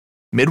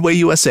Midway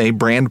USA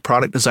brand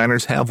product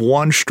designers have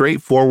one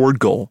straightforward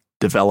goal: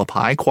 develop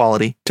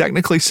high-quality,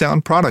 technically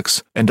sound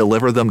products and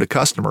deliver them to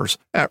customers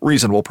at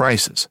reasonable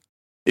prices.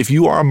 If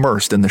you are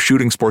immersed in the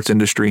shooting sports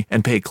industry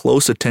and pay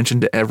close attention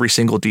to every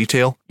single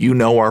detail, you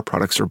know our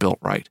products are built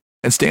right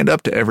and stand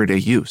up to everyday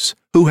use.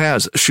 Who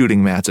has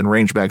shooting mats and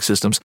range bag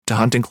systems to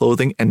hunting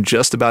clothing and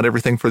just about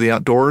everything for the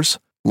outdoors?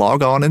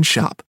 Log on and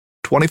shop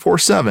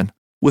 24/7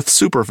 with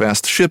super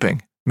fast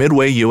shipping.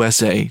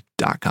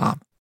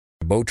 MidwayUSA.com.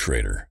 Boat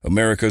Trader,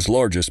 America's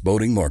largest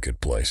boating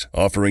marketplace,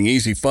 offering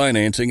easy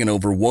financing and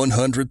over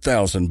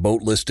 100,000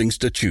 boat listings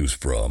to choose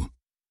from.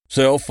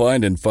 Sell,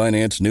 find, and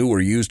finance new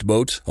or used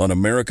boats on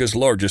America's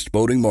largest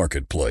boating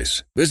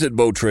marketplace. Visit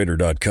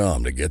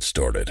BoatTrader.com to get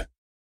started.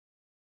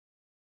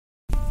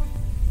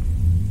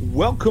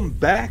 Welcome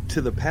back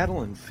to the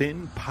Paddle and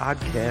Fin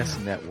Podcast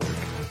Network.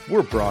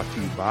 We're brought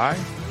to you by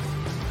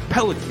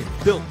Pelican,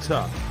 built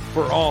tough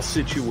for all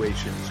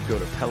situations. Go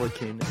to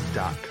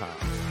Pelican.com.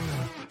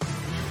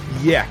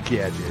 Yak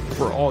Gadget,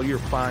 for all your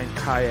fine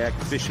kayak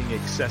fishing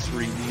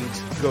accessory needs,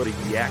 go to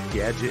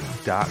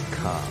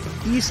yakgadget.com.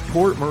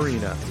 Eastport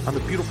Marina, on the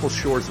beautiful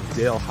shores of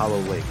Dale Hollow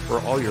Lake, for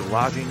all your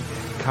lodging,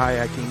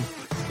 kayaking,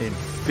 and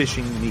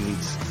fishing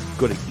needs,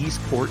 go to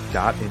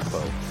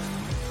eastport.info.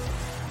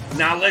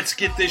 Now let's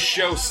get this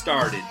show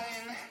started.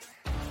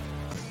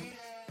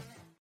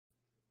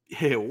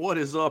 Hey, what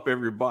is up,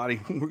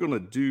 everybody? We're going to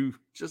do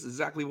just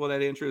exactly what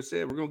that intro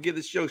said. We're going to get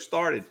this show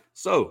started.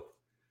 So,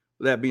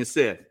 with that being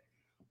said,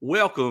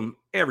 welcome,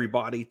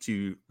 everybody,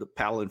 to the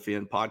Paddle and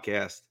Fin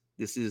Podcast.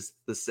 This is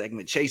the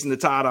segment Chasing the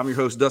Tide. I'm your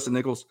host, Dustin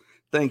Nichols.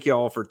 Thank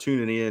y'all for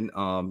tuning in.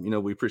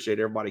 We appreciate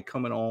everybody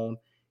coming on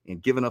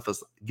and giving us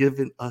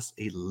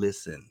a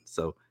listen.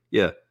 So,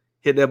 yeah,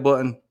 hit that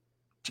button.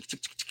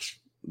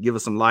 Give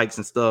us some likes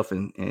and stuff,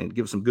 and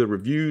give us some good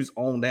reviews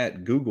on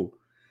that Google.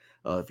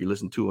 If you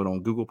listen to it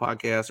on Google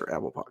Podcasts or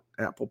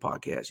Apple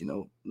Podcasts,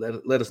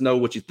 let us know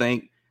what you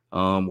think.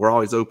 We're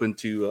always open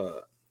to,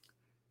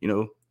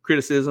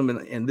 criticism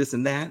and this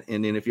and that.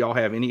 And then if y'all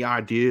have any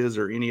ideas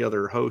or any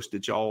other host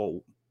that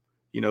y'all,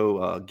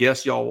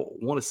 guests y'all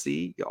want to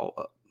see,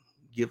 y'all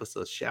give us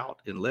a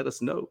shout and let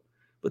us know.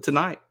 But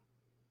tonight,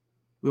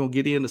 we're going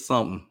to get into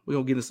something. We're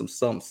going to get into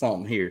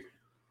something here.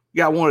 We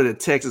got one of the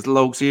Texas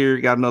lokes here.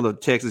 Got another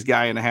Texas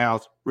guy in the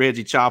house,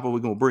 Reggie Chopper. We're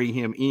going to bring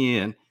him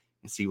in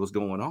and see what's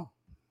going on.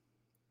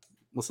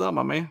 What's up,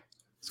 my man?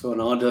 What's going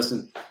on,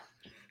 Dustin?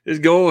 It's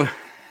going.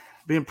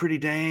 Been pretty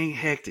dang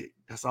hectic.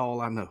 That's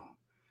all I know.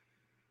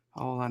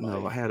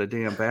 I had a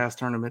damn bass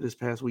tournament this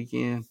past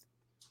weekend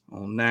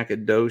on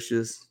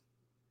Nacogdoches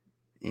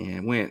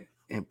and went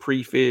and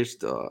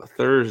pre-fished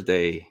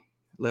Thursday.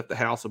 Left the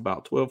house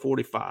about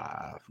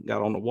 12:45.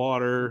 Got on the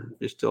water,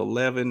 fished till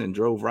 11, and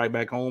drove right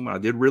back home. And I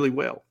did really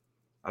well.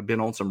 I've been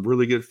on some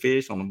really good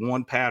fish on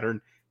one pattern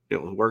that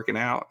was working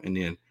out. And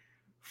then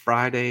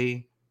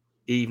Friday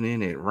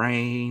evening, it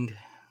rained.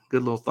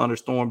 Good little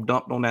thunderstorm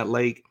dumped on that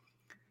lake.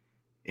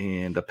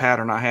 And the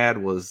pattern I had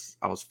was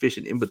I was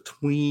fishing in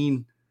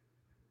between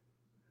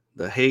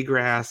the hay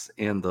grass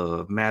and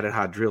the matted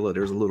hydrilla.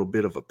 There's a little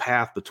bit of a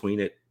path between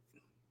it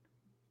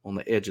on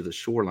the edge of the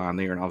shoreline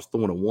there. And I was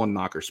throwing a one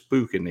knocker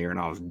spook in there, and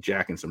I was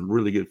jacking some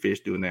really good fish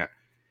doing that.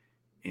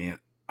 And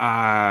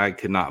I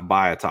could not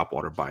buy a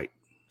topwater bite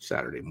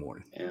Saturday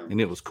morning. Damn.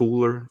 And it was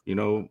cooler,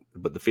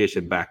 but the fish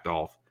had backed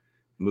off,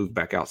 moved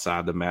back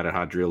outside the matted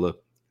hydrilla.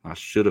 I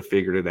should have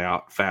figured it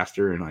out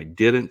faster, and I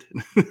didn't.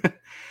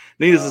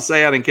 Needless to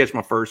say, I didn't catch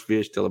my first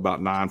fish till about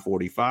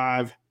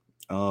 9:45.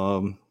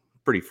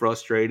 Pretty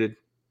frustrated.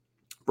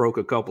 Broke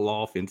a couple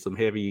off in some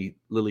heavy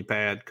lily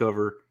pad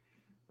cover.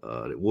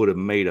 It would have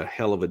made a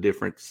hell of a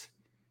difference.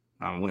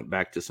 I went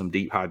back to some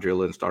deep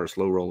hydrilla and started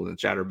slow rolling the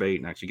chatterbait,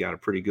 and actually got a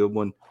pretty good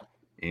one,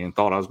 and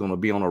thought I was going to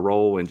be on a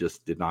roll, and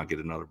just did not get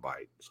another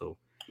bite. So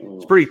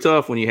it's pretty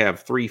tough when you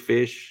have 3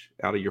 fish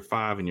out of your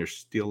 5 and you're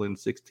still in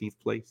 16th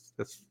place.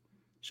 That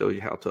shows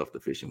you how tough the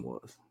fishing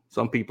was.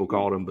 Some people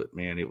caught them, but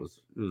man, it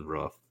was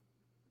rough.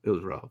 It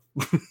was rough.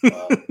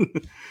 Wow.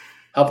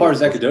 How far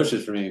is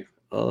Nacogdoches from you?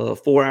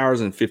 4 hours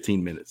and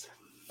 15 minutes.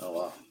 Oh,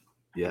 wow.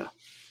 Yeah.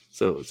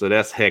 So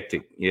that's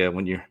hectic. Yeah.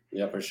 When you're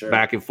for sure.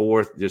 back and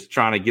forth, just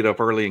trying to get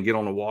up early and get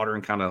on the water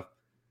and kind of,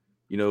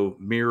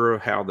 mirror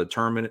how the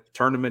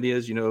tournament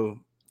is,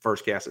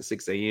 first cast at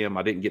 6 a.m.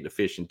 I didn't get to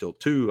fish until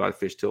 2. I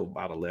fished till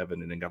about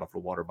 11 and then got off the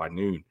water by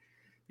noon,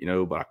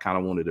 but I kind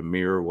of wanted to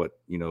mirror what,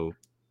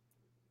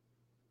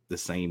 the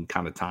same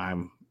kind of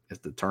time as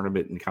the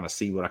tournament and kind of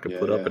see what I could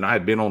put up. And I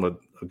had been on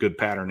a good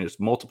pattern. It's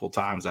multiple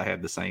times I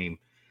had the same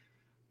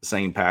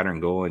pattern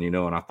going,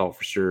 and I thought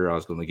for sure I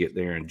was going to get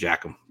there and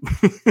jack them.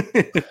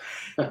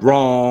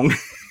 Wrong.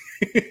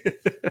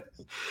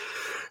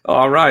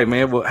 All right,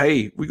 man. Well,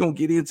 hey, we're going to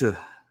get into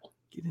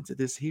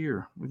this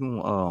here. We're going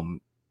to, why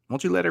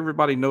don't you let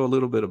everybody know a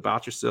little bit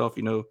about yourself,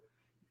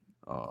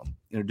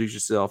 introduce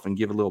yourself and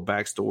give a little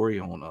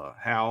backstory on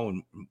how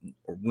and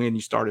or when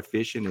you started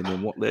fishing, and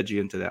then what led you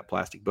into that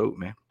plastic boat,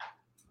 man.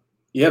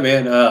 Yeah,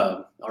 man.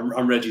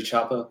 I'm Reggie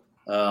Choppa.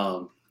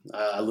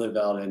 I live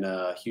out in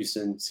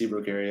Houston,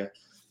 Seabrook area.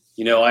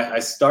 I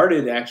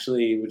started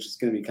actually, which is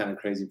going to be kind of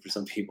crazy for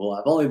some people.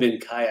 I've only been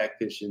kayak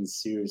fishing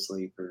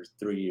seriously for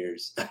 3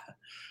 years.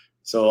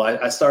 So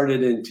I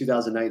started in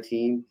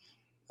 2019.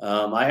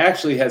 I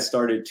actually had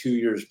started 2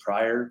 years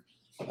prior.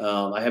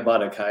 I had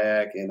bought a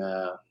kayak and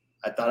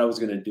I thought I was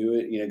going to do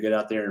it, get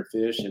out there and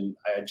fish, and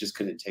I just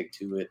couldn't take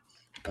to it.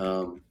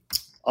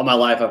 All my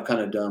life, I've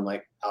kind of done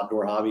like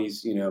outdoor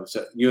hobbies,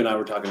 so you and I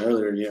were talking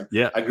earlier,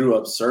 Yeah. I grew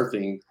up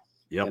surfing.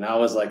 Yep. And I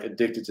was like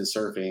addicted to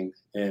surfing,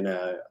 and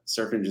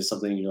surfing is just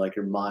something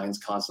your mind's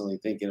constantly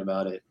thinking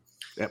about it.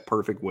 That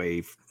perfect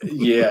wave.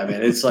 Yeah,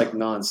 man, it's like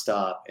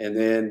nonstop. And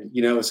then,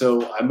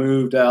 so I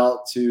moved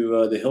out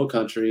to the hill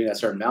country and I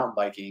started mountain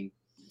biking.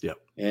 Yep.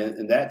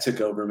 And that took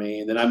over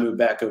me. And then I moved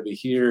back over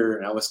here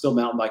and I was still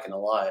mountain biking a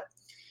lot.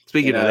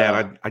 Speaking of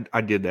that,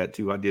 I did that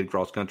too. I did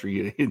cross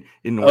country in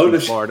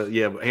Northeast Florida.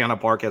 Yeah, Hannah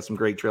Park has some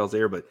great trails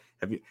there. But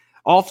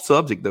off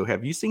subject though,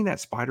 have you seen that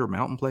Spider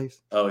Mountain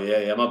place? Oh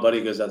yeah. My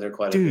buddy goes out there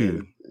quite a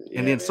bit. Yeah,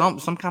 and then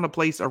some kind of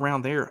place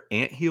around there,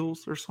 Ant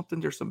Hills or something.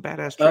 There's some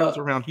badass trails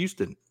around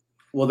Houston.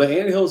 Well, the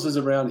Ant Hills is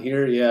around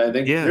here. Yeah,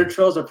 their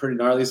trails are pretty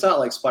gnarly. It's not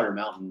like Spider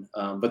Mountain,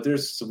 but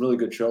there's some really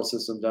good trail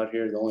systems out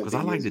here. The only because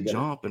I like to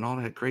jump and all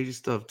that crazy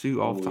stuff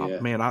too. Off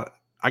top, man,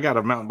 I got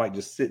a mountain bike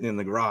just sitting in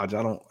the garage.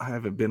 I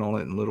haven't been on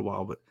it in a little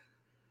while, but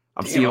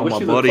I'm seeing all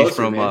my buddies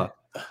from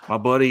my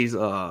buddies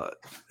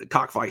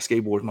Cockfight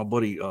Skateboards. My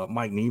buddy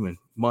Mike Neiman,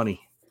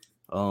 Money,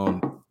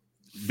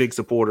 big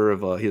supporter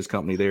of his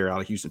company there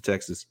out of Houston,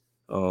 Texas.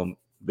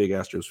 Big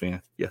Astros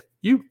fan. Yeah,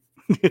 you.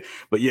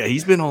 But yeah,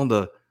 he's been on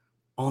the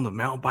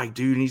mountain bike,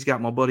 dude, and he's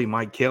got my buddy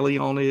Mike Kelly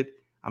on it.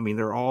 I mean,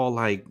 they're all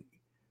like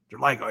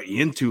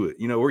into it.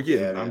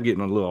 I'm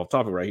getting a little off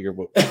topic right here,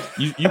 but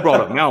you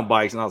brought up mountain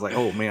bikes, and I was like,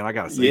 oh man, I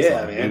gotta say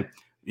something, man. Dude.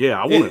 Yeah,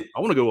 I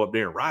want to go up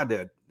there and ride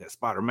that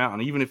Spider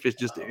Mountain, even if it's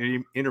just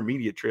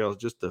intermediate trails,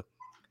 just to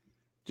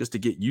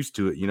get used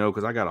to it,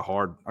 because I got a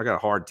hard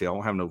tail. I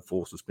don't have no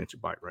full suspension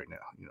bike right now,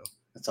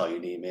 That's all you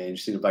need, man. You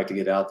just need a bike to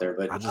get out there.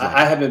 But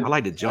I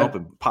like to jump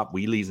and pop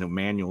wheelies and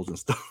manuals and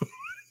stuff.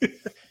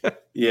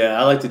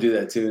 Yeah, I like to do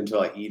that too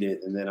until I eat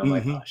it, and then I'm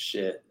like, oh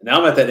shit. Now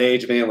I'm at that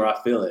age, man, where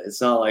I feel it. It's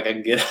not like I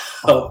can get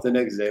up the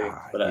next day,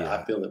 but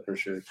I feel it for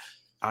sure.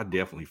 I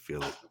definitely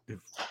feel it.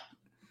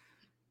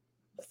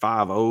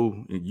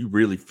 5-0, and you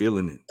really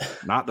feeling it.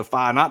 Not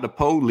the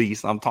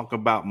police. I'm talking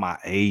about my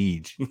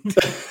age.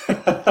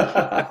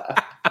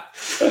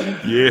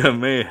 Yeah,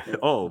 man.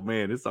 Oh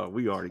man,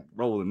 we already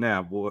rolling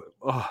now, boy.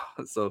 Oh,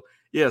 so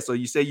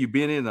you say you've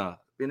been in a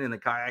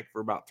kayak for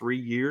about 3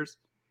 years.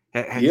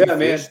 Have you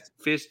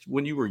fished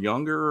when you were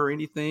younger or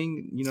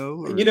anything,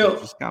 or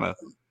just kind of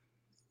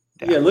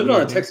living on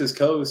the Texas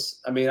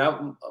coast. I mean,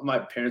 my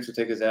parents would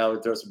take us out,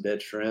 we'd throw some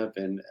dead shrimp,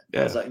 and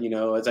as I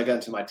got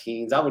into my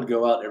teens, I would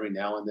go out every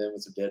now and then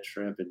with some dead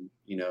shrimp and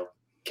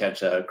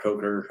catch a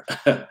croaker.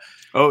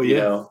 Oh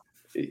yeah,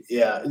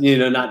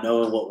 not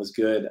knowing what was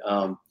good.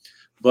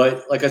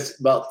 But like I said,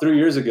 about 3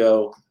 years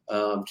ago,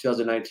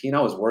 2019,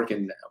 I was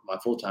working my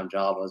full-time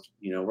job. I was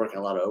working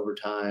a lot of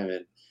overtime,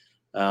 and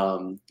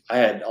I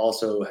had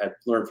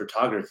learned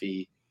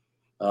photography,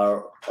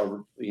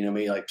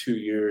 maybe like 2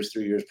 years,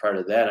 3 years prior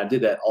to that. I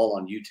did that all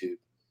on YouTube.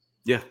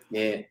 Yeah.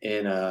 And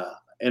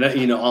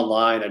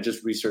online, I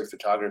just researched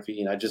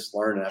photography and I just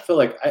learned. And I feel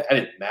like I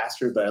didn't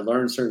master it, but I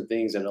learned certain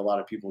things that a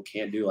lot of people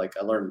can't do. Like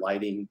I learned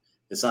lighting.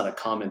 It's not a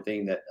common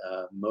thing that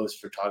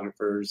most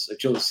photographers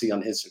that you'll see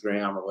on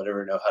Instagram or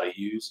whatever know how to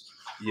use.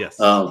 Yes.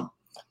 So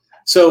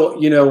I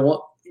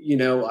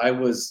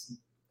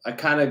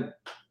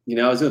was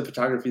doing the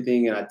photography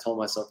thing, and I told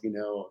myself,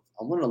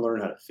 I want to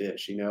learn how to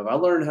fish. If I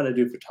learn how to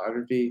do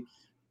photography,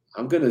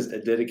 I'm going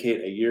to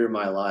dedicate a year of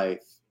my life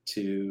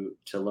to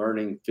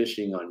learning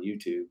fishing on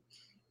YouTube.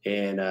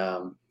 And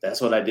that's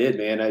what I did,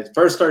 man. I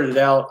first started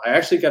out, I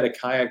actually got a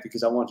kayak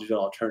because I wanted to do an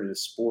alternative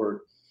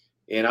sport.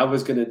 And I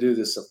was going to do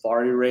the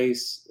safari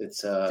race.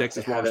 It's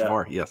Texas Water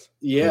Safari, yes.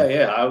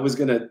 Yeah.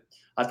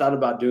 I thought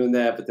about doing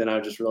that, but then I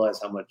just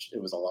realized how much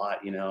it was a lot.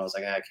 I was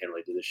like, I can't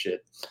really do this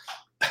shit.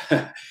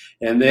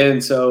 And then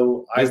it's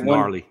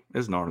gnarly.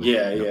 It's gnarly.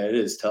 Yeah, it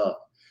is tough.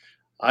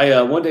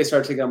 I one day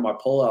started taking out my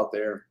pole out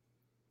there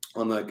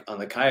on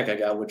the kayak I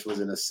got, which was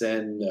an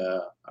Ascend.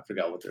 I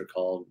forgot what they're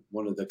called.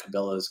 One of the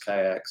Cabela's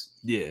kayaks.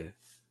 Yeah.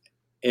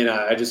 And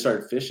I just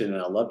started fishing,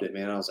 and I loved it,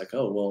 man. I was like,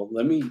 oh well,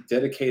 let me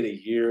dedicate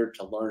a year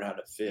to learn how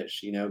to fish.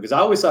 Because I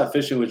always thought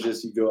fishing was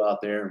just you go out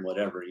there and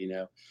whatever,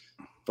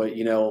 But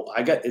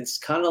it's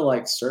kind of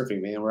like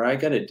surfing, man, where I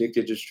got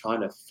addicted just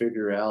trying to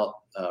figure out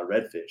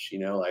redfish.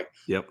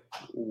 Yep.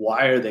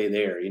 Why are they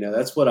there?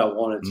 That's what I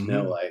wanted to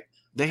know. Like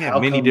they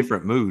have many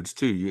different moods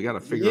too. You got to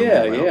figure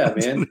them out. Yeah,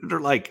 man.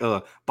 They're like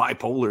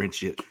bipolar and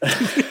shit.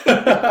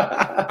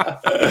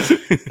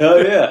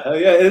 Hell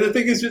yeah. And the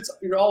thing is,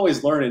 you're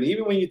always learning,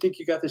 even when you think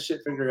you got this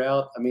shit figured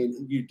out. I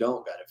mean, you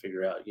don't got to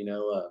figure out.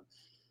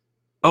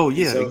 Oh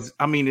yeah.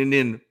 And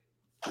then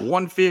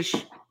one fish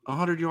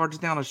 100 yards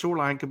down the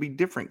shoreline could be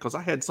different, because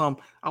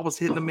I was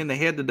hitting them in the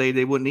head today,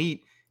 they wouldn't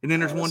eat, and then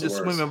there's one just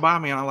swimming by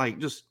me, and I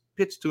just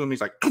pitched to him,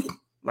 he's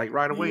like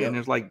right away, and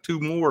there's like two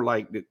more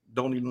that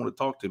don't even want to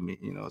talk to me.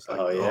 It's like,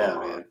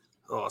 man.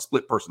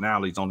 split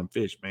personalities on them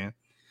fish, man.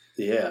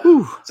 Yeah.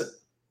 Whew.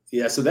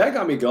 So that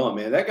got me going,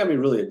 man. That got me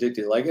really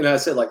addicted. Like, and I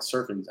said, like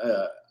surfing,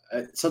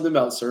 something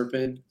about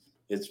surfing.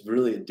 It's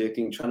really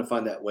addicting. Trying to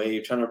find that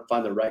wave, trying to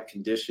find the right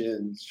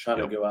conditions, trying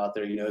to go out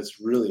there. It's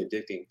really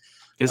addicting.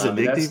 It's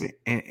addictive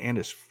and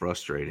it's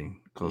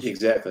frustrating because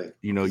exactly.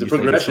 You the think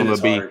progression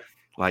it's going to be hard.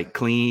 like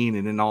clean,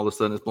 and then all of a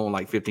sudden it's blowing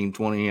like 15,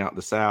 20 out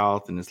the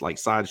south, and it's like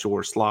side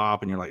shore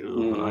slop, and you're like,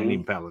 I ain't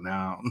even paddling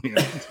out.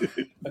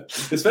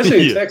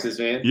 Especially in Texas,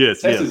 man.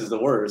 Yes, Texas is the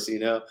worst,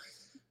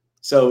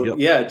 So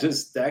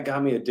just that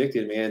got me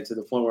addicted, man, to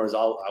the point where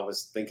I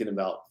was thinking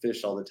about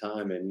fish all the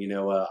time, and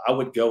I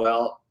would go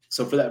out.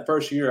 So for that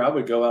first year, I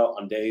would go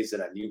out on days that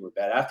I knew were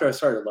bad. After I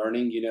started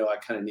learning, I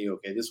kind of knew,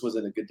 okay, this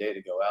wasn't a good day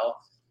to go out,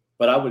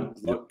 but I would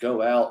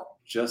go out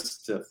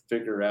just to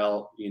figure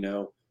out,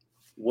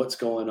 what's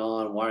going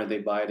on, why are they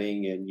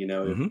biting, and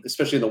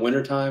especially in the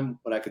wintertime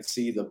when I could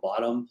see the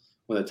bottom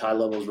when the tide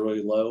level is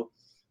really low,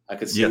 I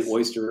could see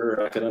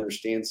oyster, I could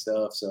understand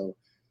stuff. So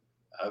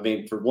I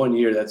mean, for 1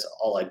 year, that's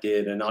all I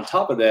did. And on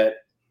top of that,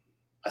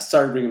 I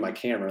started bringing my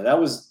camera. That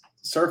was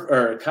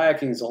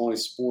kayaking is the only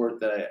sport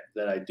that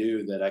I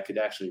do that I could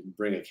actually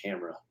bring a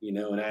camera,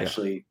 and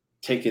actually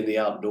take in the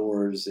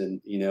outdoors.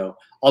 And,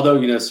 although,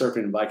 surfing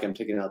and biking, I'm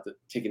taking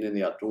in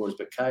the outdoors,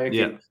 but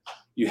kayaking,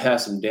 you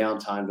have some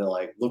downtime to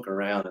like look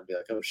around and be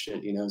like, oh shit,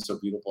 it's so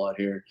beautiful out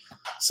here.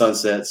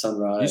 Sunset,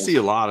 sunrise. You see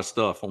a lot of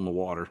stuff on the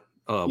water,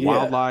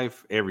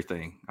 wildlife,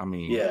 everything. I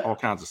mean, all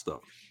kinds of stuff.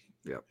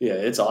 Yeah,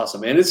 it's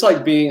awesome, man. It's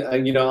like being,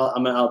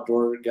 I'm an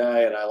outdoor guy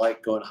and I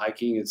like going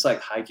hiking. It's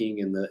like hiking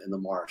in the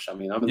marsh. I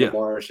mean, I'm in the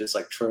marsh. It's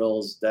like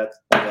trails. That's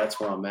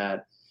where I'm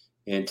at.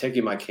 And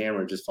taking my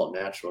camera just felt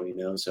natural,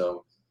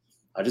 So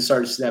I just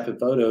started snapping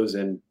photos,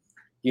 and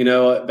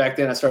back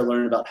then I started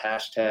learning about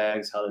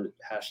hashtags, how to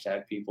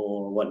hashtag people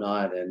or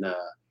whatnot. And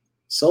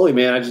slowly,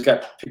 man, I just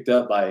got picked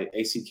up by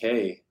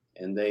ACK,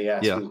 and they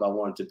asked me if I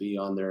wanted to be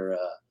on their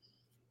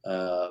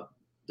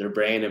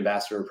brand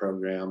ambassador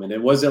program. And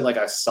it wasn't like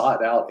I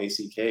sought out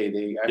ACK.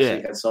 They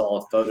actually had saw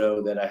a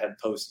photo that I had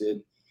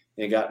posted,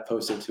 and it got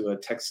posted to a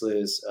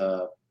Texas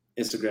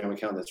Instagram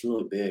account that's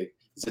really big.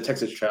 It's a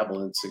Texas travel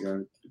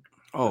Instagram.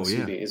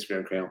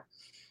 Instagram account.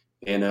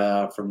 And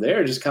from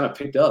there, it just kind of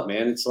picked up,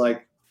 man. It's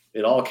like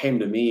it all came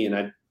to me, and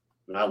I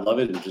love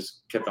it, and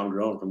just kept on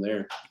growing from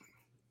there.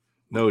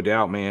 No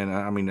doubt, man.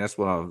 I mean, that's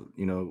what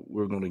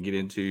we're going to get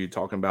into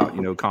talking about,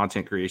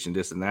 content creation,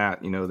 this and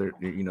that.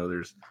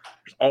 There's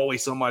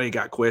always somebody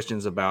got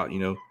questions about,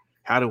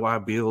 how do I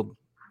build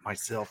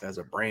myself as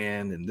a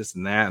brand and this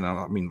and that. And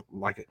I mean,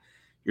 like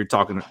you're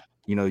talking,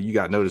 you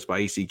got noticed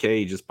by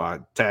ACK just by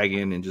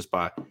tagging and just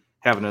by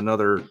having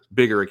another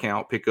bigger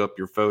account pick up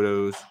your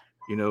photos,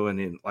 and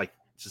then like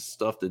just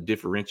stuff to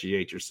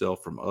differentiate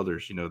yourself from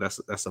others.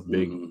 That's a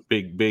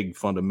big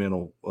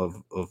fundamental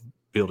of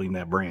building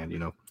that brand,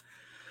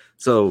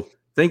 So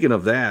thinking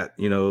of that,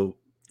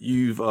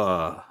 you've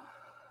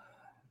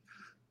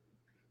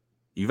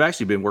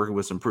actually been working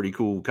with some pretty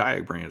cool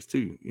kayak brands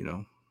too,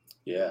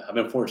 Yeah, I've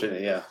been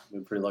fortunate. Yeah, I've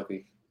been pretty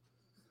lucky.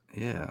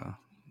 Yeah,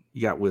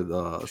 you got with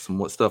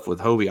some stuff with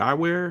Hobie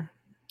Eyewear.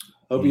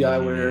 Hobie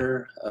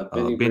Eyewear,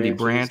 Bendy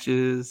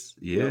Branches.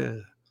 Yeah,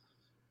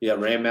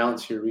 Ram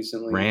mounts here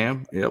recently.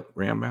 Ram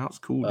mounts,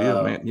 cool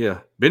deal, man. Yeah,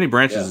 Bendy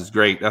Branches is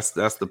great. That's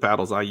the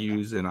paddles I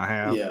use and I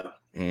have. Yeah.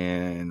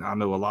 And I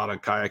know a lot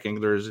of kayak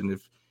anglers, and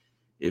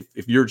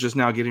if you're just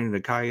now getting into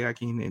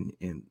kayaking,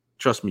 and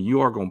trust me, you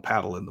are going to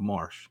paddle in the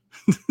marsh.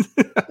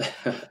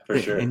 For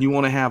sure. And you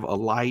want to have a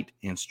light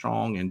and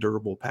strong and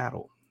durable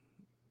paddle.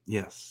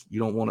 Yes, you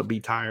don't want to be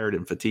tired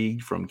and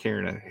fatigued from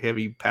carrying a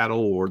heavy paddle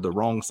or the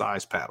wrong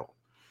size paddle.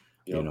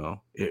 Yep.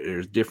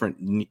 There's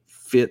different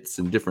fits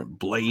and different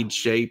blade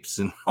shapes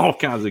and all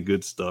kinds of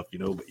good stuff,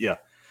 but yeah.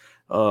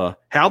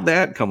 How'd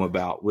that come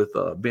about with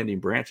Bendy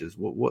Branches?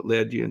 What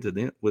led you into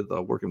them with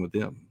working with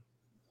them?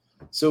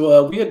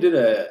 So we did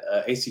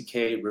a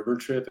ACK river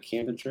trip, a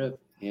camping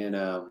trip, and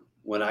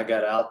when I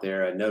got out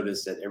there, I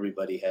noticed that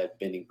everybody had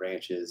Bendy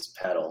Branches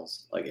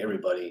paddles, like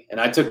everybody.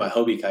 And I took my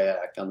Hobie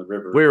kayak on the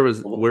river. Where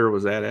was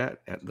that at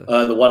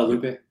the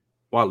Guadalupe?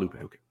 Guadalupe,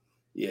 okay.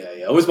 Yeah.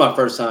 It was my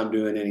first time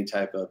doing any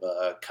type of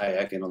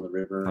kayaking on the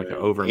river, like an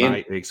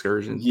overnight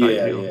excursion.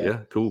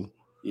 Yeah, cool.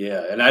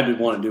 Yeah, and I did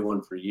want to do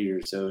one for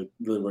years, so it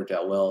really worked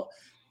out well.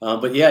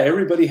 But yeah,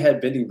 everybody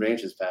had Bendy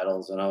Branches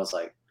paddles, and I was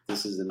like,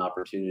 this is an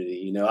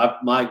opportunity.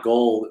 My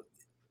goal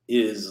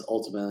is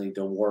ultimately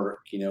to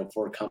work,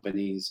 for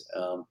companies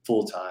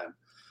full time.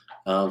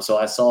 So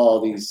I saw all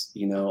these,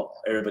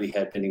 everybody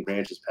had Bendy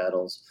Branches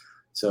paddles.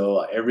 So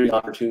every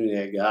opportunity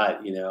I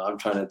got, I'm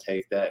trying to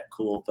take that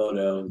cool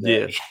photo.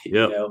 So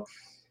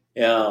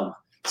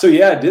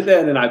yeah, I did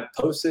that, and I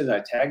posted, and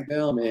I tagged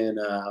them, and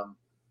I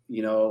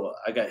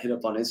got hit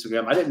up on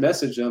Instagram. I didn't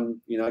message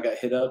them, I got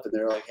hit up, and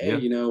they're like, hey,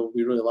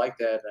 we really like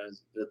that. And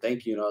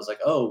thank you. And I was like,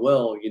 oh,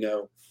 well,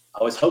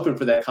 I was hoping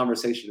for that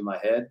conversation in my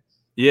head.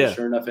 Yeah. And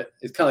sure enough,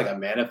 it's kind of like I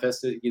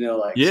manifested,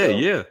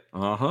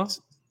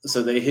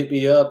 So they hit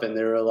me up, and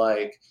they were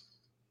like,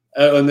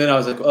 oh, and then I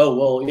was like, oh,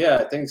 well,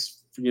 yeah,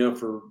 thanks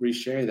for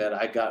resharing that,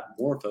 I got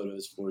more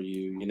photos for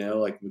you,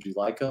 like, would you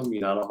like them? I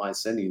don't mind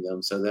sending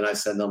them. So then I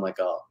send them like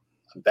a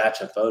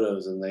batch of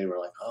photos, and they were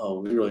like, oh,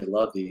 we really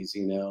love these,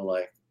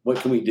 like, what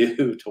can we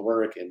do to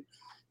work? And,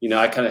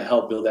 I kind of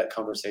helped build that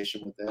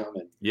conversation with them,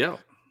 and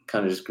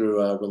kind of just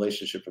grew a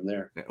relationship from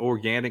there.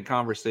 Organic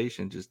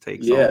conversation just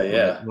takes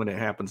off when it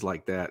happens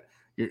like that.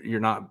 You're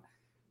not,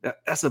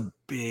 that's a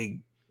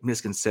big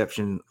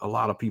misconception a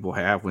lot of people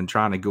have when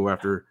trying to go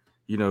after,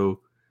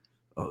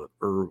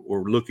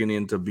 or looking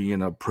into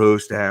being a pro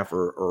staff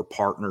or a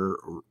partner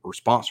or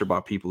sponsored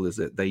by people, is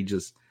that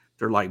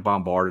they're like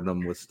bombarding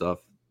them with stuff,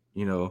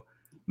 me.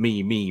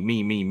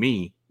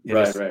 And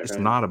it's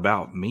not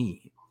about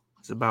me.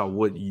 It's about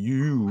what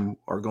you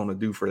are going to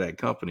do for that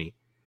company.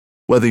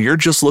 Whether you're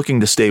just looking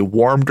to stay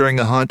warm during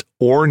a hunt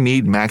or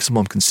need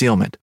maximum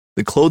concealment,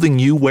 the clothing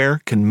you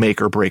wear can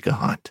make or break a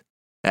hunt.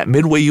 At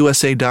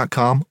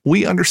MidwayUSA.com,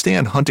 we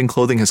understand hunting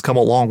clothing has come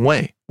a long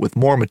way with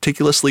more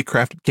meticulously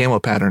crafted camo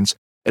patterns,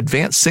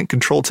 advanced scent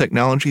control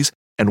technologies,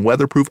 and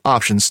weatherproof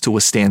options to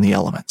withstand the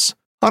elements.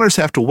 Hunters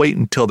have to wait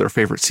until their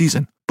favorite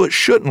season, but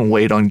shouldn't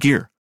wait on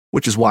gear,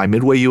 which is why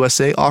Midway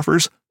USA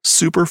offers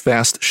super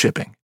fast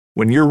shipping.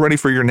 When you're ready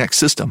for your next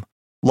system,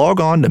 log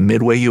on to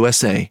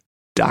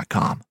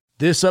MidwayUSA.com.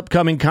 This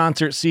upcoming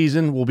concert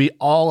season will be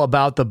all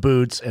about the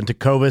boots, and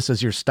Tecovas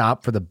is your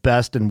stop for the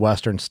best in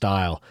Western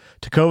style.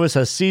 Tecovas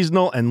has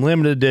seasonal and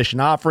limited edition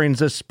offerings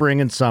this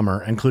spring and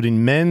summer,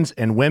 including men's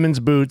and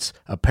women's boots,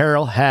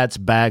 apparel, hats,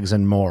 bags,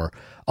 and more.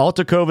 All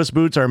Tecovas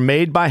boots are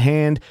made by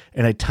hand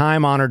in a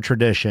time-honored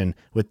tradition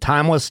with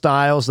timeless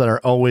styles that are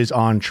always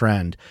on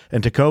trend.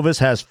 And Tecovas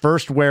has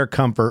first wear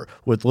comfort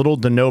with little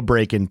to no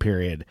break-in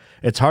period.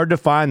 It's hard to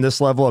find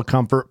this level of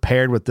comfort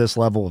paired with this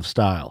level of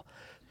style.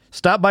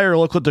 Stop by your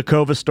local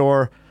Tecovas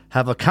store,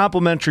 have a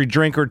complimentary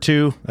drink or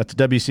two, that's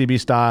WCB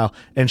style,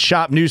 and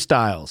shop new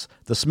styles.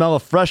 The smell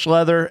of fresh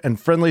leather and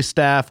friendly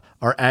staff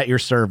are at your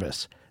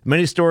service.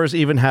 Many stores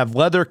even have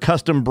leather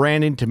custom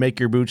branding to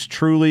make your boots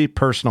truly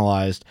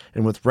personalized.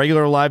 And with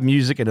regular live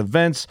music and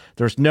events,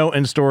 there's no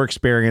in-store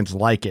experience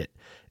like it.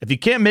 If you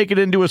can't make it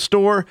into a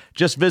store,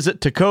 just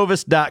visit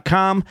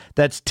Tecovas.com.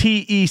 That's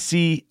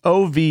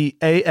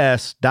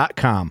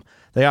TECOVAS.com.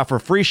 They offer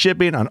free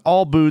shipping on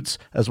all boots,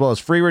 as well as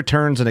free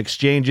returns and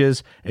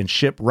exchanges, and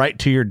ship right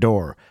to your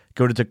door.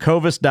 Go to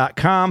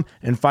Tecovas.com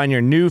and find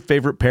your new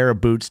favorite pair of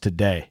boots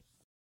today.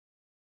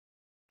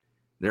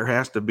 There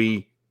has to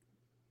be,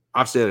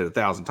 I've said it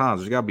 1,000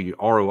 times, there's got to be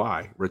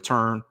ROI,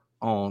 return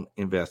on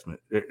investment.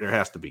 There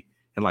has to be.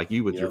 And like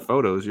you with your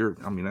photos,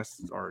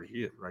 that's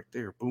already it right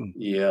there. Boom.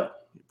 Yeah.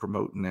 You're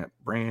promoting that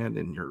brand,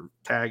 and you're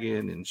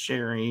tagging and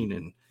sharing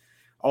and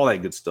all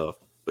that good stuff.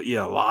 But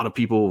yeah, a lot of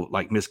people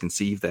like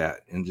misconceive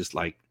that and just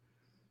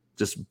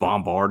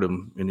bombard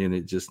them, and then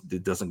it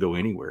doesn't go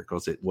anywhere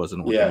because it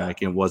wasn't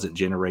organic and wasn't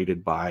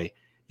generated by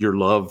your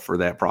love for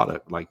that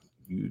product. Like,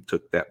 you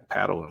took that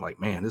paddle and like,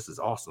 man, this is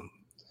awesome.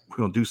 We're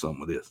gonna do something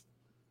with this.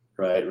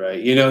 Right.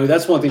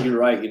 That's one thing, you're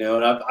right.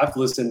 And I've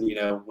listened.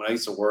 When I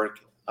used to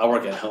work, I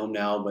work at home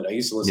now, but I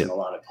used to listen to a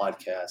lot of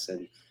podcasts,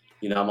 and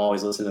I'm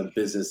always listening to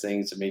business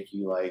things to make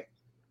you like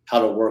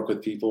how to work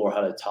with people or how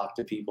to talk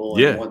to people.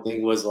 And one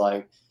thing was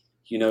like,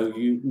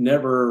 you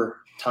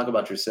never talk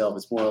about yourself.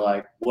 It's more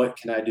like, what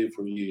can I do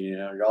for you?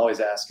 You're always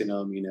asking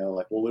them,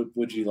 like, well, what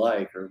would you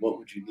like, or what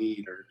would you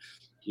need? Or,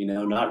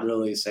 not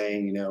really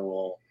saying,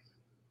 well,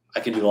 I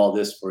can do all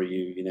this for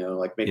you,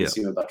 like make it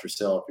seem about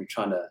yourself. You're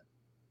trying to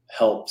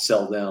help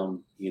sell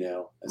them,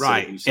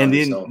 right. And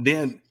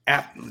then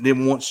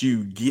once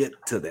you get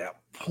to that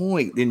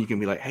point, then you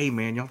can be like, hey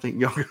man, y'all think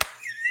y'all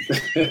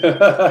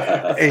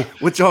hey,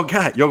 what y'all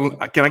got?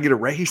 Can I get a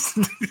raise?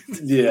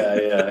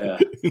 Yeah.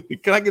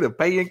 Can I get a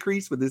pay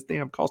increase with this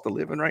damn cost of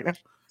living right now?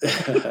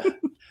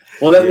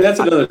 Well, that's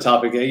another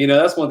topic.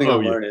 That's one thing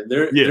I'm learning.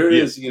 There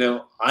is,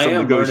 I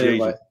am learning.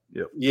 Like,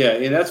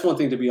 and that's one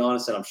thing, to be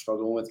honest, that I'm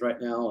struggling with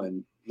right now,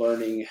 and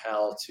learning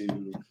how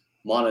to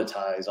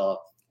monetize off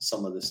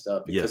some of this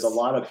stuff, because a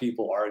lot of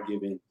people are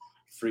giving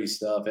free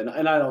stuff, and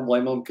I don't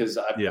blame them, because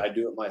I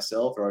do it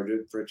myself, or I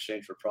do it for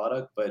exchange for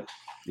product. But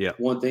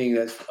one thing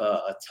that's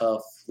a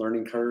tough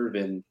learning curve,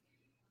 and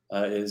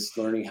is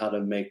learning how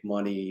to make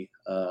money.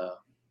 For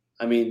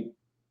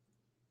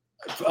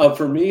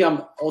me,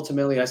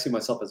 I see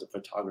myself as a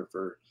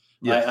photographer.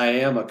 I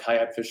am a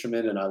kayak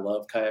fisherman, and I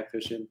love kayak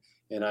fishing,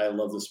 and I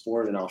love the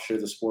sport, and I'll share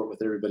the sport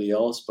with everybody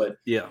else. But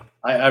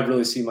I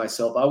really see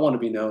myself, I want to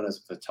be known as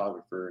a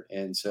photographer,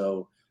 and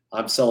so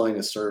I'm selling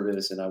a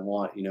service, and I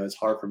want, it's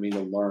hard for me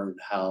to learn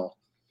how.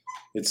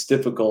 It's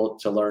difficult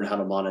to learn how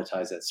to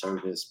monetize that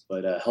service,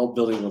 but help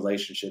building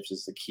relationships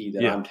is the key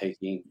that I'm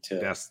taking to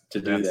do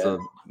that. That's a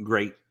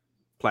great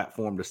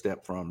platform to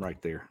step from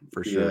right there,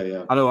 for sure.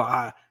 Yeah. I know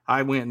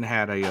I went and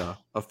had a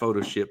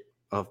photo shoot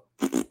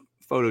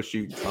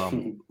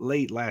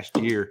late last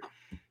year.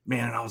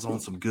 Man, I was on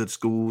some good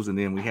schools, and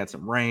then we had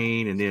some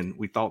rain, and then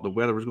we thought the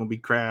weather was going to be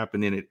crap,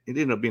 and then it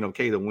ended up being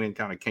okay. The wind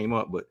kind of came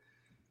up, but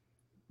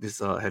this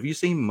have you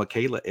seen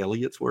Michaela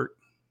Elliott's work?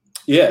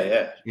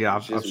 Yeah.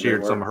 I've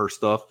shared some of her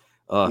stuff.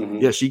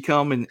 Yeah, she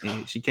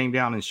came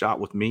down and shot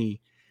with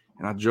me,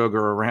 and I drug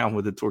her around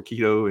with a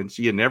Torqeedo, and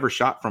she had never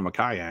shot from a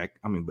kayak.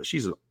 I mean, but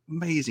she's an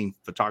amazing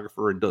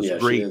photographer and does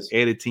great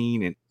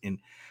editing, and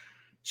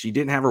she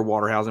didn't have her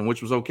water housing,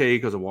 which was okay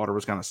because the water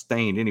was kind of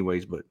stained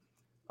anyways. But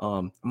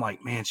I'm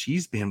like, man,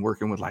 she's been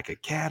working with like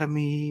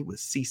Academy, with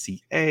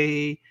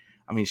CCA.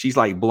 I mean, she's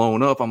like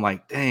blown up. I'm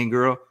like, dang,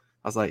 girl.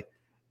 I was like,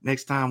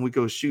 next time we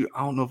go shoot, I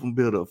don't know if I'm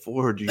able to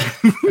afford you.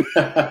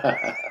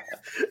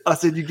 I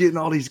said, you're getting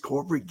all these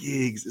corporate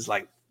gigs. It's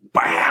like,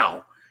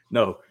 wow.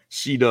 No,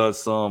 she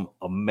does some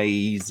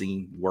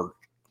amazing work.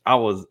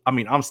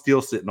 I'm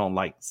still sitting on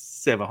like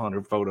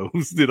 700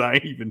 photos that I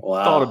ain't even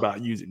thought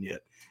about using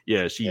yet.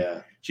 Yeah,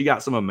 she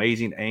got some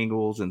amazing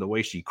angles, and the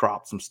way she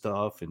cropped some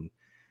stuff and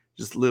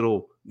just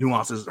little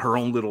nuances, her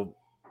own little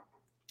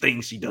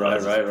thing she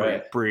does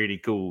is pretty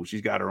cool.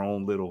 She's got her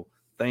own little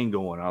thing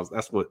going.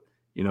 That's what,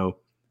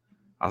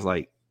 I was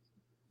like,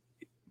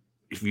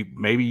 if you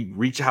maybe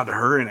reach out to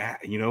her and,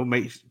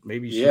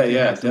 maybe she can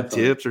have some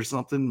tips or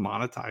something,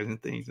 monetizing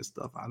things and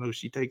stuff. I know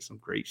she takes some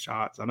great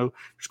shots. I know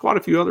there's quite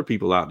a few other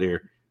people out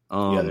there.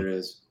 There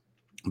is.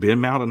 Ben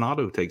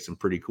Maldonado takes some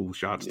pretty cool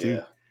shots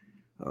too.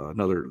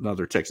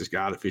 Another Texas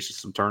guy that fishes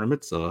some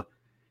tournaments.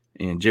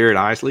 And Jared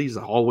Isley's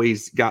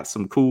always got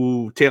some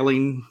cool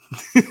telling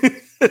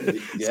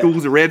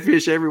schools of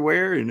redfish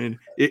everywhere. And then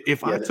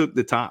if I took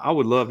the time, I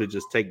would love to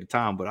just take the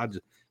time, but I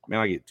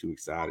get too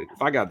excited.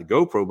 If I got the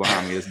GoPro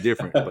behind me, it's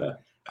different.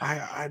 But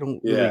I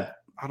don't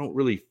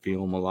really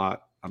film a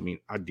lot. I mean,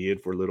 I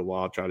did for a little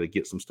while, try to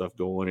get some stuff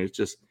going. It's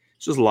just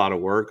a lot of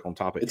work on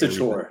top of it's a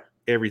chore.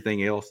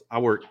 Everything else. I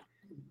work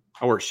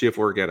shift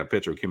work at a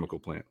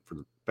petrochemical plant for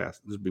the past.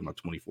 This will be my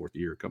 24th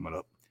year coming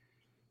up.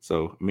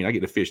 So, I mean, I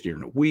get to fish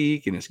during the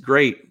week, and it's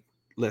great.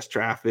 Less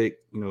traffic,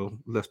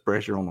 less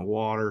pressure on the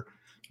water.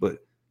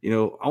 But,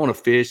 I want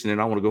to fish, and then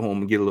I want to go home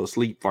and get a little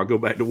sleep before I go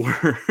back to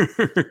work.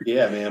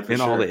 Yeah, man.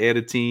 And all the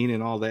editing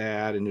and all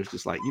that. And it's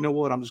just like, you know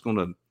what? I'm just going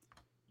to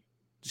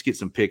just get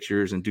some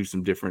pictures and do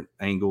some different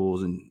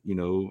angles. And,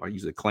 I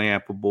use a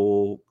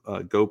clampable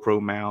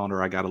GoPro mount,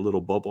 or I got a little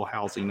bubble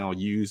housing I'll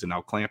use, and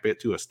I'll clamp it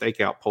to a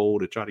stakeout pole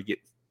to try to get,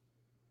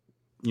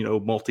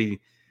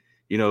 multi,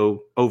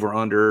 over,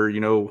 under,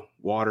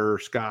 water,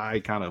 sky,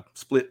 kind of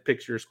split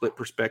pictures, split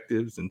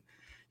perspectives. And,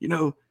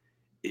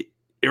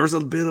 there was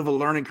a bit of a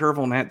learning curve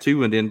on that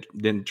too. And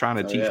then trying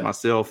to teach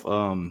myself,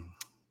 I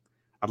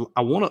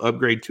want to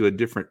upgrade to a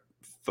different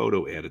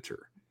photo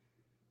editor.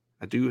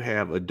 I do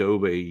have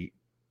Adobe,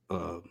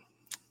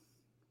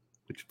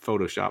 which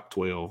Photoshop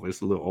 12.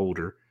 It's a little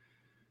older,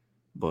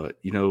 but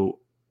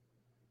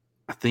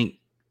I think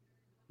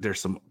there's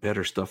some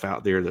better stuff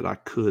out there that I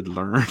could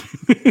learn.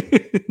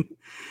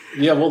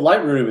 Yeah, well,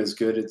 Lightroom is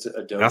good. It's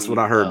Adobe. That's what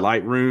I heard.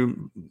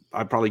 Lightroom.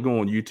 I'd probably go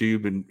on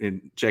YouTube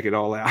and check it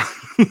all out.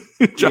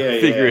 Try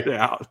to figure it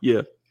out.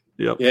 Yeah.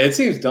 Yep. Yeah, it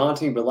seems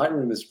daunting, but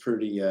Lightroom is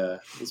pretty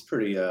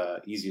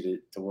easy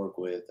to work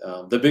with.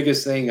 The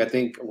biggest thing I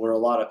think where a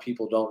lot of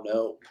people don't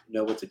know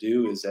what to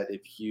do is that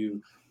if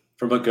you,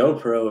 from a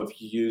GoPro,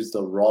 if you use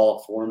the RAW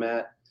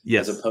format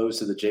as opposed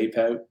to the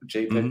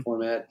JPEG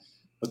format,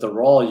 with the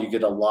RAW, you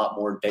get a lot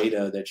more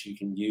data that you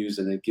can use,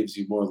 and it gives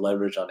you more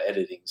leverage on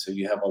editing. So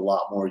you have a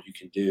lot more you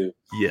can do.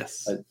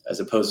 Yes. As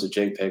opposed to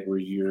JPEG, where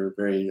you're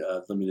very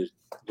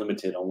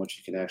limited on what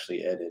you can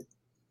actually edit.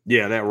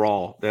 Yeah, that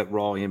raw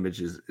image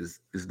is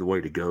the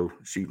way to go.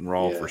 Shooting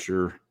raw for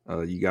sure.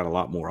 You got a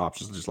lot more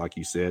options, just like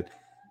you said.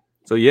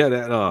 So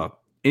that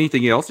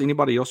anything else?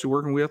 Anybody else you're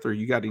working with, or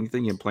you got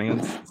anything in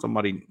plans?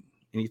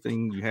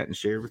 Anything you hadn't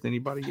shared with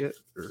anybody yet,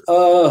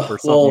 or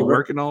something you're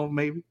working on,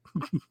 maybe?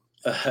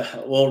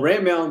 Well,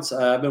 Ram Mounts,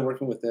 I've been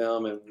working with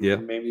them, and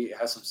maybe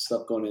have some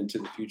stuff going into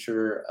the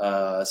future.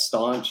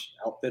 Staunch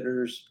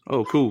Outfitters.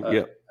 Oh, cool.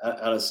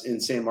 In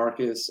San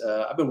Marcos.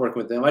 I've been working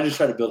with them. I just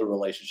try to build a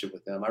relationship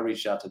with them. I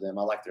reached out to them.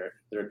 I like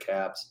their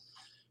caps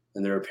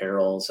and their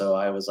apparel. So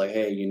I was like,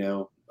 hey,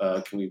 can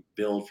we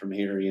build from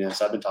here?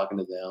 So I've been talking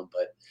to them.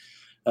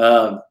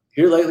 But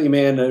here lately,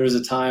 man, there was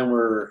a time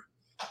where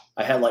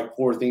I had like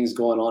 4 things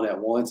going on at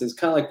once. It's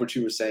kind of like what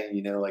you were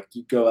saying, like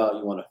you go out,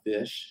 you want to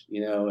fish,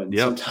 and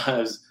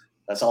sometimes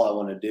that's all I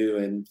want to do.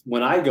 And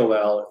when I go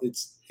out, I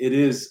guess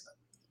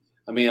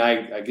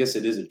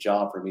it is a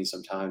job for me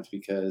sometimes,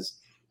 because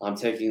I'm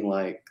taking,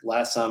 like,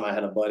 last time I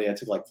had a buddy, I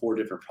took like 4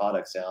 different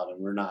products out, and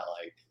we're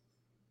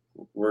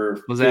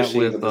was that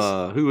with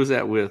who was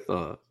that with?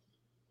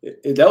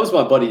 That was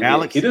my buddy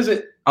Alex. Nick. He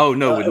doesn't. Oh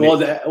no.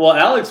 Well,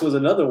 Alex was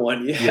another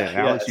one. Yeah.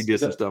 Alex, you did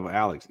some stuff with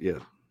Alex. Yeah.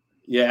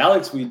 Yeah,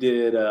 Alex, we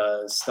did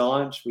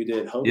Staunch, we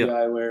did Hobie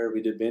Eyewear, we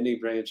did Bending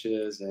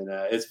Branches, and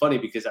it's funny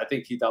because I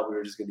think he thought we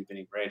were just going to do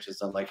Bending Branches.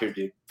 I'm like, here,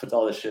 dude, put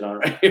all this shit on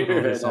right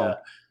here. So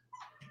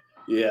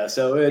it's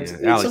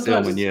Alex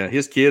Tillman. Yeah,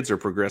 his kids are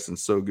progressing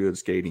so good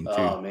skating too.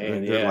 Oh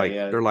man,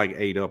 they're like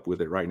 8 up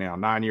with it right now.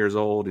 9 years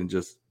old and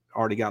just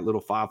already got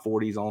little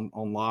 540s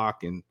on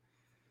lock, and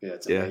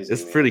it's amazing,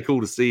 it's pretty cool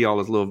to see all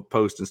his little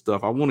posts and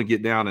stuff. I want to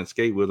get down and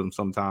skate with him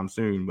sometime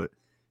soon, but,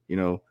 you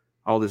know,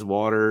 all this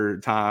water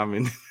time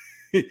and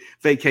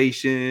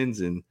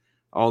vacations and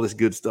all this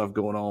good stuff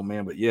going on,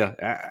 man. But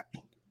yeah,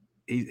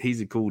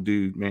 he's a cool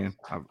dude, man.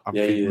 I've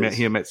met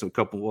him at some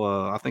couple.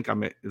 I think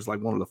it was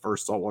like one of the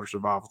first saltwater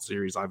survival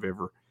series I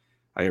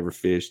ever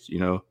fished. You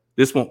know,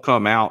 this won't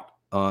come out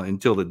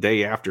until the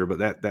day after,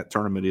 but that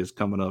tournament is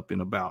coming up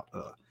in about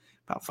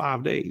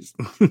 5 days.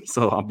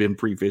 So I've been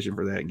pre-fishing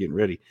for that and getting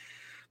ready.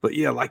 But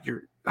yeah, like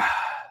you're,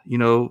 you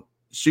know,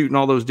 shooting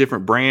all those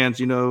different brands,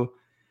 you know,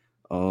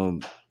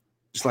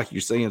 just like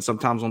you're saying,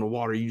 sometimes on the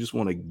water, you just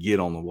want to get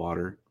on the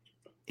water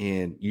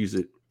and use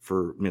it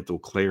for mental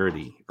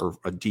clarity or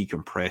a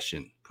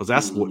decompression, because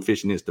that's what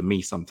fishing is to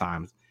me.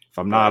 Sometimes if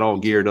I'm not all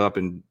geared up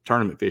in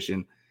tournament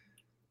fishing,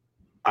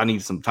 I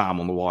need some time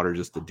on the water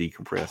just to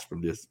decompress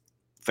from this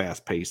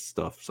fast-paced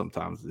stuff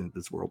sometimes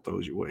this world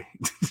throws your way.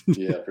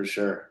 Yeah, for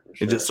sure.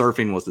 And just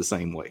surfing was the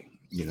same way.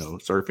 You know,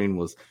 surfing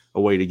was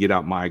a way to get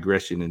out my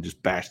aggression and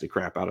just bash the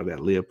crap out of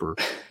that lip, or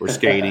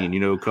skating, you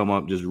know, come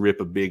up and just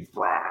rip a big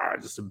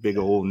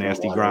old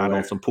nasty grind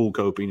on some pool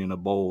coping in a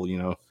bowl, you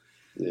know.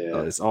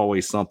 Yeah. It's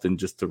always something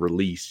just to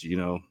release, you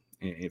know,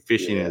 and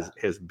fishing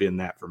has been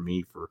that for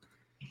me for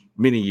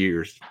many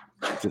years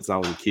since I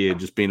was a kid,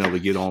 just being able to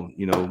get on,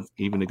 you know,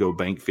 even to go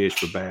bank fish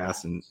for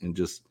bass and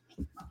just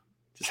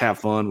have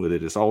fun with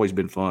it. It's always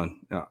been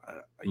fun.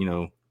 You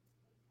know,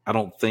 I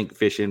don't think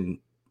fishing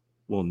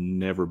will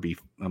never be,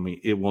 I mean,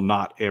 it will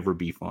not ever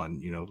be fun,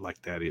 you know, like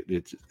that.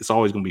 It's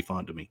always going to be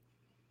fun to me.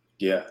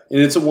 Yeah. And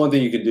it's one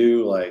thing you can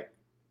do like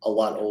a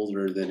lot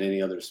older than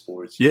any other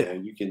sports. You know,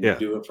 you can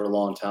do it for a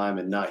long time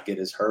and not get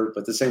as hurt,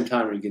 but at the same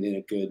time, you're getting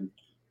a good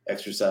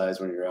exercise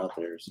when you're out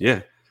there. So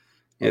yes,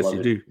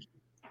 you do.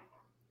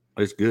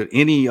 It's good.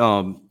 Any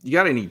you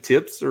got any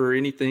tips or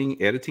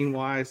anything editing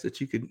wise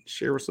that you could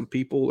share with some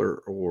people,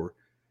 or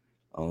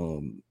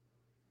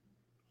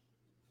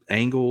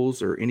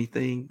angles or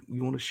anything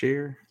you want to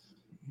share?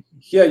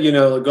 Yeah, you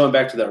know, going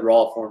back to that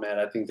raw format,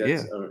 I think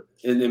that's,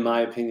 in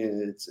my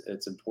opinion,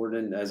 it's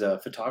important. As a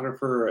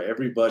photographer,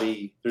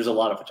 there's a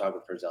lot of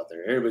photographers out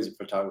there. Everybody's a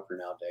photographer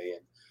nowadays.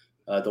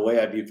 And the way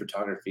I view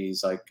photography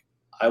is like,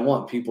 I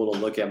want people to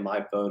look at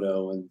my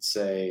photo and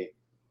say,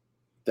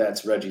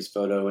 that's Reggie's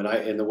photo.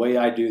 And the way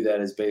I do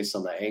that is based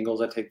on the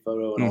angles I take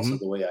photo and also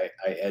the way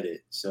I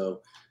edit.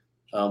 So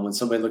when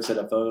somebody looks at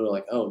a photo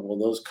like, oh, well,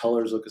 those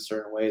colors look a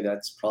certain way,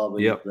 that's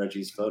probably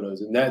Reggie's photos.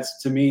 And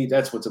that's, to me,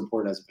 that's what's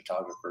important as a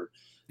photographer.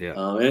 Yeah.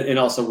 And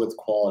also with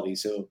quality.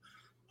 So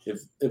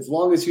if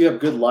long as you have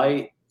good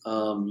light,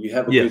 you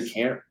have a good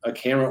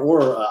camera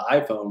or an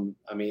iPhone,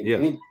 I mean,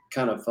 any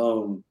kind of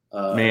phone,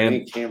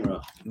 any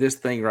camera. This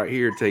thing right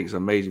here takes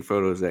amazing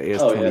photos. That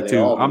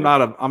S22. I'm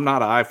not an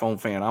iPhone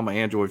fan. I'm an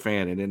Android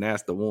fan, and then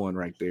that's the one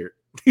right there.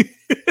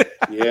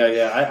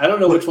 I don't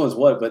know which one's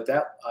what, but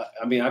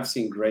I mean, I've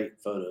seen great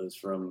photos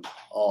from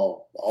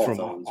all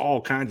phones,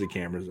 all kinds of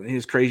cameras. And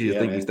it's crazy to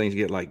think these things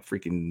get like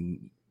freaking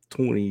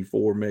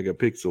 24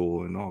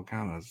 megapixel and all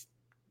kind of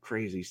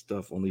crazy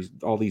stuff on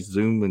all these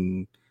zoom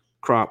and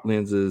crop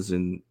lenses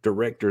and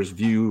director's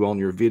view on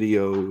your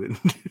video.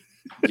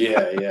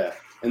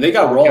 And they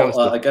got raw.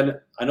 Like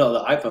I know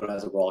the iPhone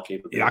has a raw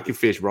capability. Yeah, I can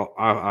fish raw.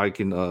 I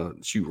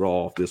can shoot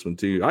raw off this one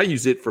too. I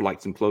use it for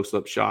like some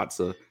close-up shots.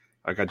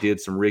 Like I did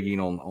some rigging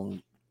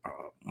on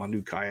my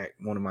new kayak.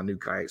 One of my new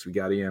kayaks we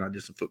got in. I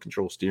did some foot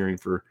control steering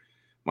for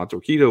my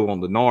Torpedo on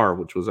the NAR,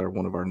 which was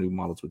one of our new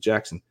models with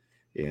Jackson.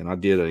 And I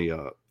did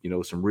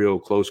some real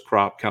close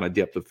crop kind of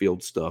depth of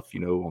field stuff, you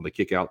know, on the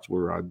kickouts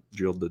where I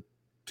drilled the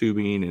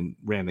tubing and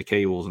ran the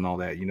cables and all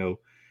that, you know,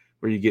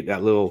 where you get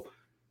that little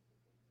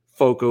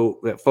focal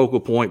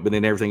point, but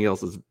then everything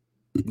else is,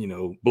 you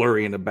know,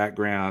 blurry in the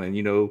background. And,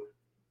 you know,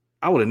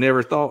 I would have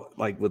never thought,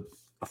 like with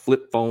a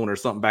flip phone or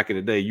something back in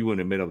the day, you wouldn't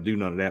have been able to do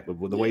none of that. But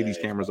with the way these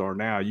cameras are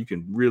now, you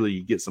can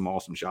really get some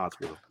awesome shots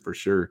with them for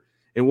sure.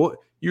 And what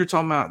you're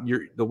talking about,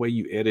 the way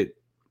you edit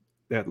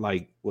that,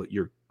 like what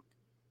your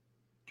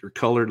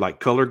color, like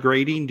color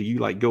grading, do you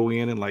like go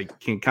in and like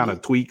can kind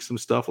of tweak some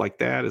stuff like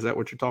that? Is that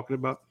what you're talking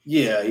about?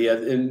 Yeah.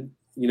 And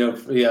you know,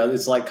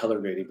 it's like color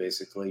grading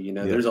basically. You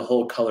know, there's a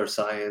whole color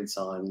science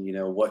on, you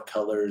know, what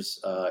colors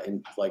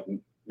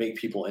make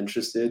people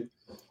interested.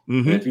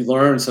 And if you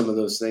learn some of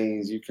those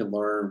things, you can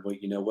learn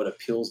what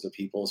appeals to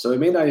people. So it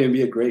may not even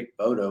be a great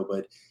photo,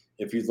 but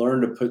if you learn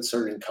to put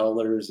certain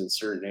colors in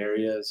certain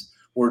areas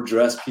or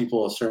dress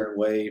people a certain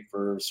way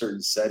for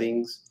certain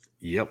settings,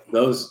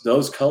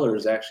 those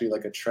colors actually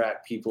like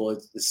attract people.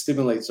 It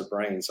stimulates the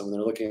brain. So when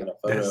they're looking at a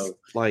photo, that's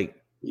like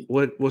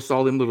what's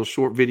all them little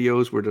short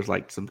videos where there's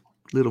like some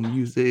little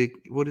music?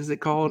 What is it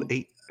called?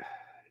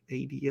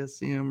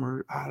 ADSM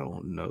or I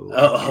don't know.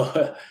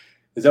 Oh.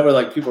 Is that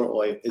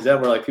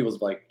where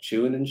people's like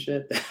chewing and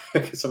shit?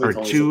 Or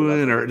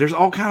chewing, or there's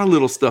all kind of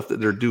little stuff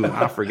that they're doing.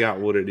 I forgot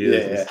what it is.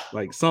 Yeah. It's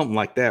like something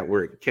like that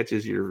where it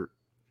catches your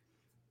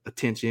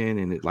attention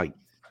and it like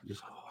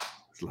just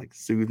it's like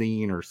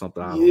soothing or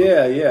something. I don't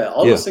know.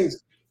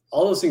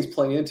 All those things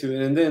play into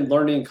it. And then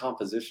learning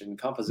composition.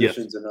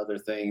 Composition's another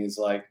thing. Is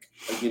like,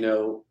 you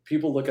know,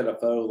 people look at a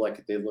photo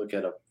like they look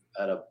at a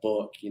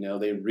book. You know,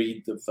 they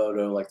read the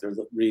photo like they're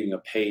reading a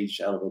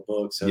page out of a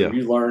book. So if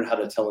you learn how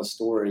to tell a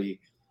story,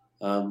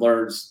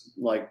 learns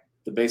like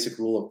the basic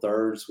rule of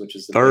thirds, which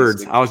is the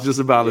thirds. basic, I was just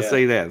about to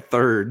say that,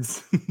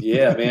 thirds.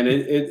 Yeah, man.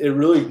 It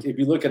really, if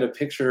you look at a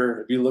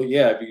picture, if you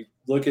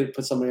look at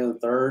put somebody on the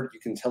third, you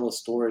can tell a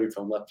story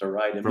from left to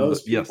right. And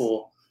most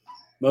people,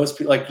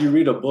 like you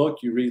read a book,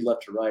 you read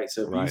left to right.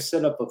 So if you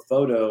set up a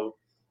photo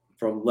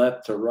from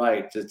left to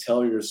right to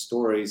tell your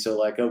story, so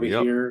like over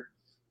here,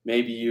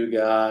 maybe you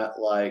got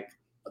like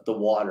the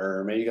water,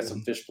 or maybe you got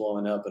some fish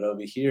blowing up, but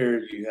over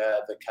here you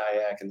have the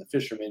kayak and the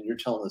fisherman. You're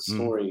telling the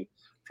story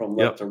from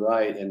left to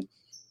right, and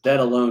that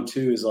alone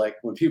too is like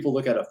when people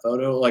look at a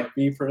photo, like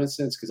me for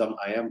instance, because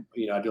I am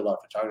I do a lot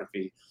of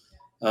photography.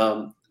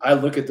 I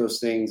look at those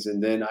things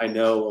and then I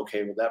know,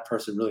 okay, well that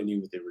person really knew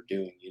what they were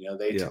doing.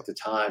 They took the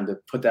time to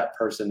put that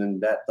person in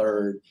that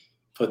third,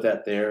 put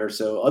that there,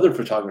 so other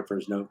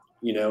photographers know,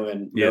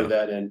 and know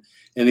that, and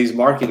these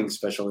marketing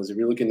specialists, if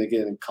you're looking to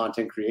get in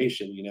content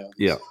creation,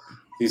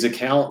 these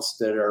accounts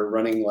that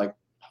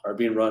are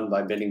being run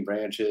by Bending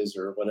Branches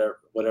or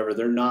whatever,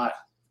 they're not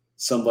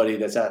somebody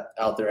that's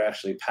out there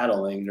actually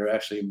paddling. They're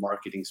actually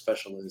marketing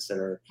specialists that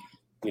are,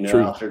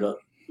 out there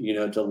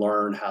to, to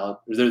learn how.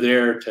 They're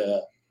there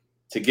to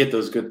get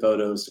those good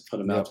photos, to put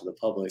them out to the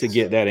public, to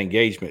get that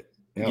engagement.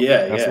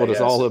 That's what it's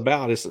all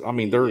about.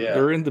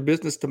 They're in the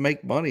business to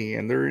make money,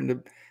 and they're in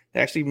to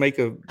actually make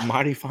a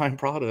mighty fine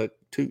product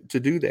to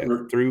do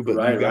that through. But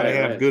you got to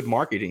have good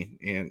marketing,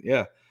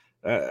 and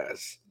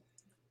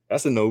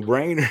that's a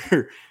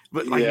no-brainer.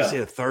 But like you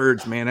said,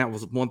 thirds, man, that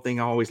was one thing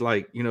I always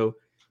like.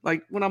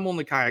 Like when I'm on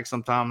the kayak,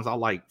 sometimes I'll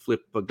like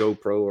flip a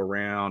GoPro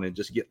around and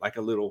just get like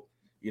a little,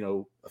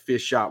 a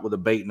fish shot with a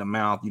bait in the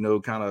mouth,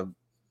 kind of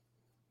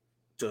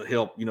to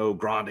help,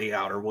 Grande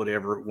out or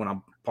whatever when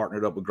I'm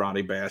partnered up with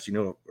Grande Bass,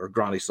 or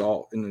Grande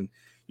Salt. And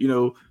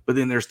then, but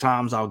then there's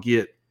times I'll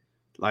get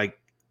like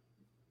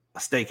a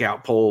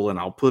stakeout pole and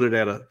I'll put it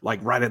at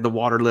right at the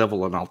water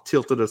level, and I'll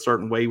tilt it a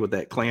certain way with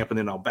that clamp, and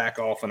then I'll back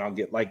off and I'll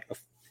get like a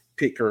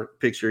picture,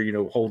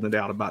 holding it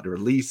out about to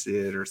release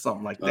it or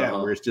something like that,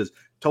 where it's just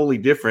totally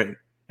different.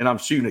 And I'm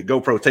shooting at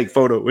GoPro, take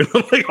photo, and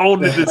I'm like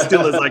holding it as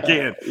still as I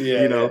can,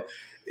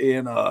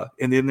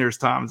 And then there's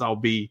times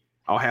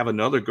I'll have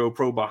another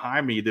GoPro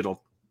behind me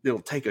that'll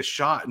take a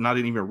shot, and I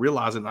didn't even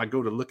realize it. And I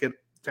go to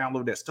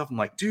download that stuff. I'm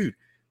like, dude,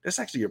 that's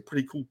actually a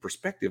pretty cool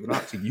perspective, and I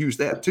ought to use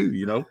that too,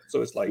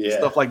 So it's like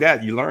stuff like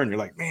that you learn. You're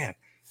like, man,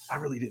 I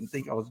really didn't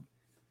think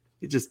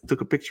it just took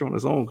a picture on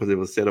its own because it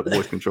was set up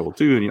voice control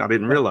too. And I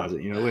didn't realize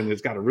it, and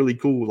it's got a really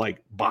cool,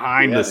 like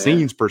behind the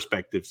scenes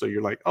perspective. So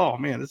you're like, oh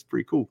man, that's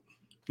pretty cool.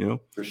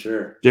 For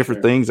sure.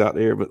 Different things out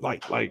there, but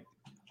like,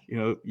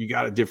 you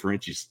got to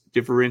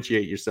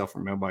differentiate yourself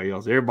from everybody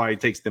else. Everybody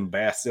takes them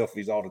bass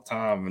selfies all the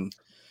time. And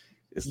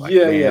it's like,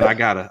 I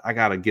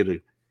gotta get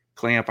a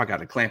clamp. I got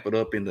to clamp it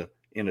up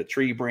in a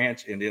tree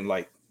branch and then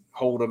like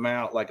hold them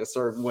out like a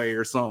certain way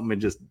or something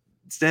and just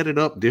set it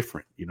up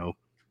different.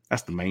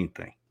 That's the main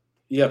thing.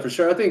 Yeah, for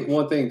sure. I think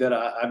one thing that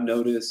I've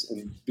noticed,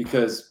 and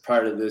because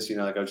prior to this,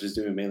 like I was just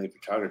doing mainly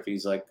photography,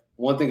 is like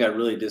one thing I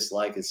really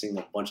dislike is seeing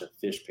a bunch of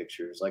fish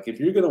pictures. Like if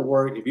you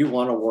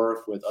want to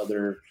work with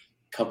other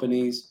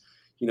companies,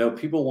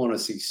 people want to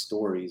see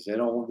stories. They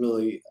don't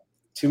really,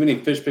 too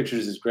many fish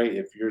pictures is great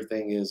if your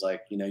thing is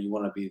like, you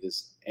want to be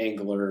this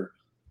angler,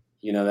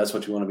 that's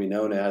what you want to be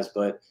known as.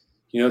 But,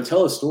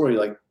 tell a story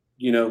like,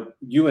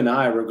 you and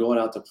I were going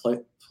out to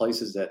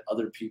places that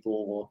other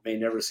people may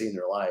never see in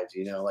their lives,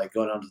 like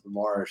going out to the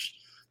marsh,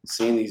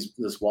 seeing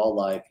this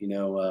wildlife,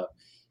 it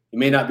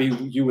may not be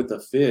you with the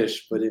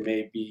fish, but it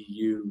may be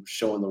you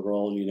showing the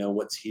world,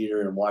 what's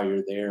here and why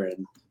you're there.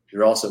 And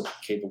you're also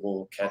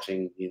capable of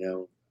catching,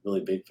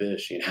 really big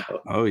fish,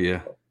 Oh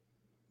yeah.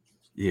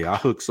 Yeah. I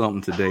hooked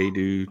something today,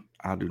 dude.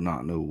 I do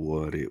not know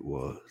what it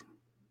was.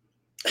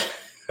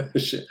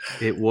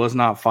 It was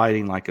not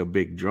fighting like a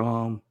big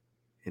drum.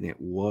 And it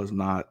was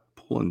not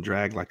pulling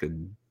drag like a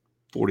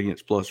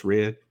 40-inch plus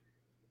red.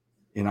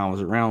 And I was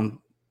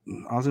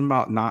in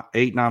about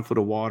 8-9 foot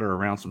of water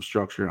around some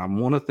structure. And I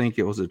want to think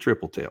it was a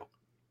triple tail.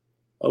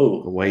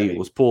 Oh, the way it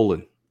was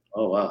pulling.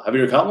 Oh, wow. Have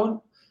you ever caught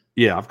one?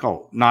 Yeah, I've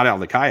caught, not out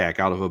of the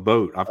kayak, out of a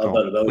boat. I've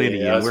caught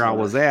plenty. And where I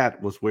was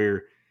at was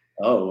where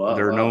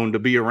they're known to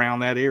be around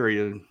that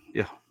area.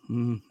 Yeah.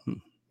 Mm-hmm.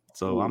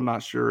 So I'm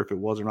not sure if it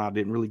was or not. I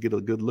didn't really get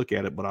a good look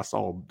at it, but I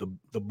saw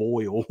the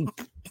boil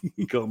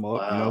come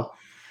up. Wow.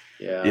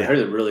 Yeah, I heard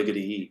they're really good to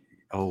eat.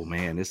 Oh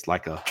man, it's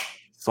like a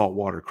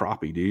saltwater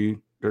crappie, dude.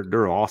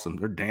 They're awesome.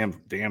 They're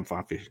damn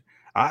fine fish.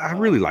 I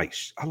really like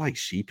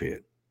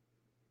sheephead.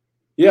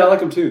 Yeah, I like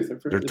them too.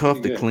 They're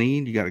tough to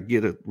clean. You got to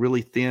get a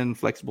really thin,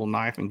 flexible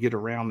knife and get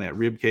around that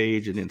rib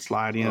cage and then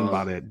slide in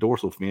by that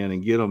dorsal fin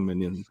and get them.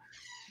 And then,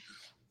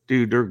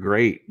 dude, they're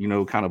great.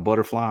 Kind of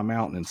butterfly them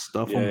out and then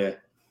stuff them. Yeah.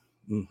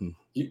 Mm-hmm.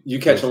 You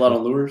catch a lot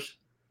on lures?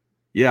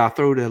 Yeah, I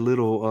throw that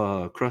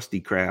little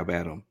crusty crab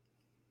at them.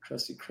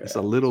 Crusty crab. It's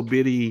a little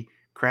bitty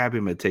crab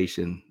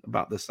imitation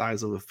about the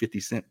size of a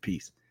 50-cent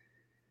piece.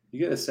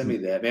 You gotta send me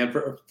that, man.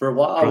 For a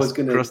while, I was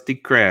gonna crusty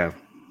crab.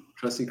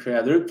 Crusty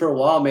crab. For a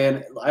while,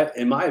 man.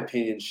 In my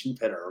opinion,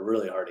 sheephead are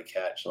really hard to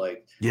catch.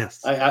 Like,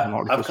 yes, I've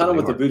caught them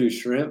with the voodoo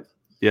shrimp.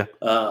 Yeah.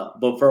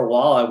 But for a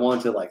while, I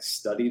wanted to like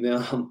study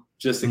them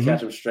just to Mhm.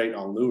 catch them straight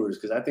on lures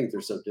because I think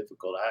they're so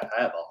difficult.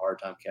 I have a hard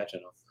time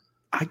catching them.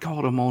 I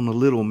caught them on the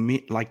little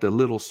the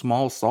little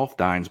small soft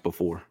dines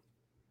before.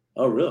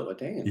 Oh, really? But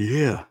dang.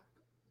 Yeah.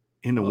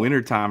 In the Oh.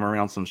 wintertime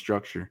around some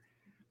structure.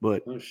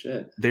 But Oh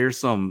shit. there's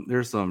some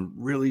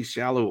really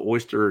shallow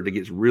oyster that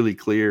gets really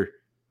clear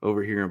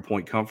over here in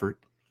Point Comfort.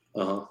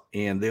 Uh-huh.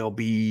 And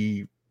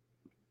there's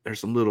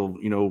some little,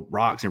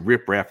 rocks and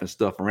riprap and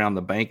stuff around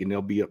the bank, and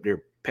they'll be up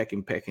there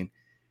pecking.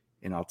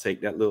 And I'll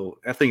take that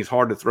thing is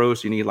hard to throw.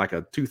 So you need like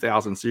a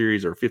 2000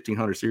 series or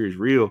 1500 series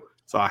reel.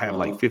 So I have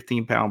like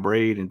 15-pound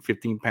braid and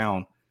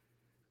 15-pound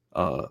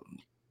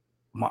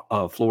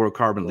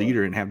fluorocarbon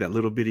leader and have that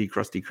little bitty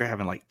crusty crab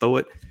and like throw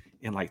it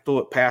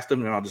past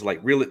them. And I'll just like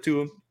reel it to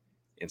them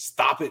and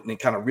stop it and then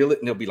kind of reel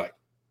it. And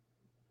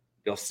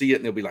they'll see it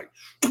and they'll be like,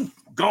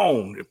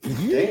 gone.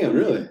 Damn,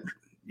 really?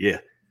 Yeah.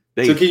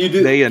 So can you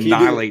do? They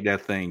annihilate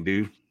that thing,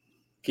 dude.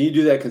 Can you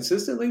do that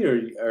consistently,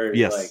 or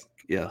yes? Like,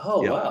 yeah.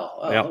 Oh yeah. wow!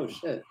 Yeah. Oh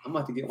shit! I'm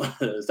about to get one of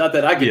those. Not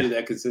that I can do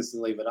that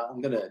consistently, but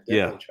I'm gonna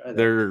definitely try that.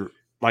 They're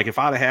like, if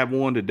I'd have had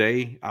one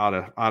today, I'd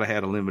have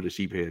had a limited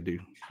sheephead,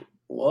 dude.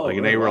 Whoa! Like,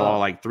 and they were all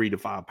like 3 to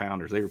 5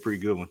 pounders. They were pretty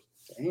good one.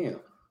 Damn.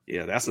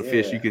 Yeah, that's a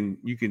fish you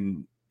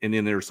can. And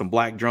then there's some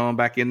black drum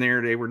back in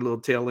there. They were a little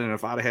tailing. And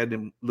if I'd have had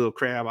them little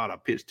crab, I'd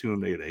have pitched to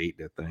them. They'd have ate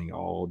that thing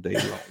all day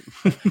long.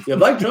 Yeah,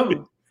 black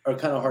drum are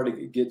kind of hard to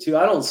get to.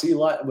 I don't see a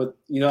lot, but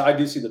I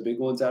do see the big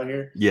ones out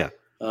here. Yeah.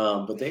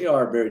 But they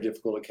are very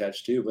difficult to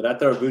catch too. But I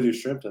throw a voodoo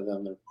shrimp to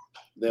them.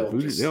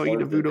 They'll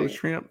eat a voodoo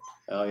shrimp.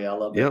 Oh yeah, I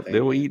love that. Yep, thing,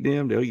 they'll eat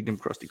them. They'll eat them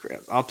crusty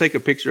crabs. I'll take a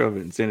picture of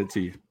it and send it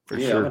to you for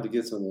sure. I'm going to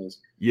get some of those.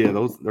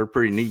 Yeah, they're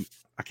pretty neat.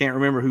 I can't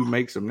remember who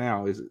makes them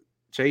now. Is it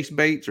Chase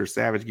Baits or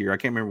Savage Gear? I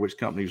can't remember which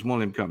company.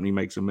 One of them company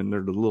makes them, and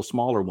they're the little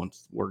smaller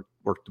ones work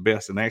the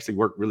best, and they actually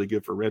work really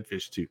good for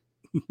redfish too.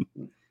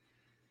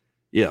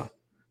 Yeah.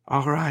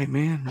 All right,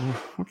 man.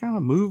 We're kind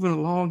of moving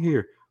along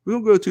here. We're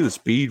gonna go to the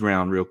speed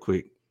round real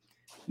quick.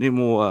 Then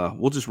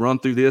we'll just run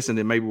through this, and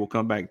then maybe we'll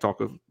come back and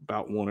talk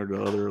about one or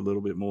the other a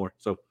little bit more.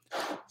 So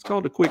it's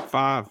called the Quick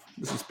Five.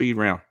 This is speed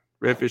round.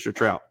 Redfish or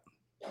trout?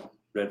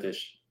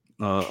 Redfish.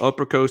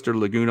 Upper Coast or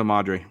Laguna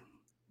Madre?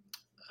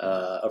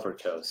 Upper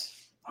Coast.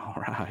 All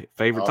right.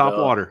 Favorite top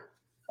water?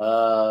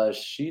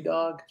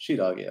 She-Dog.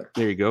 She-Dog, yeah.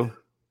 There you go.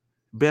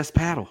 Best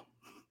paddle?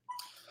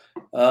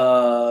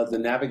 The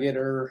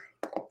Navigator.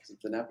 Is it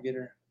the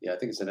Navigator? Yeah, I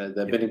think it's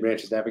the Bending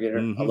Branches Navigator.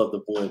 Mm-hmm. I love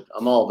the wood.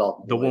 I'm all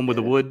about the one with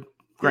the wood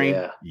grain.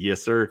 Yeah.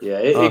 Yes, sir. Yeah,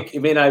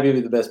 it may not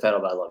be the best paddle,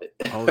 but I love it.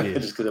 Oh yeah.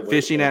 Just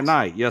fishing at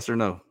night? Yes or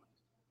no?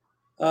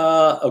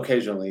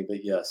 Occasionally,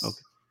 but yes. Okay.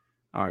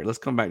 All right, let's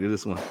come back to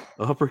this one.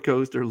 Upper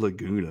Coast or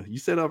Laguna? You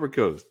said Upper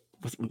Coast.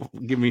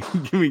 Give me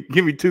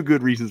 2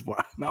 good reasons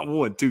why. Not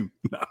 1, 2.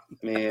 No.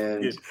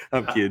 Man,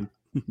 I'm kidding.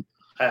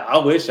 I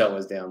wish I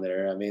was down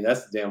there. I mean,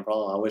 that's the damn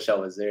problem. I wish I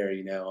was there.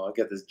 I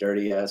get this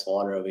dirty ass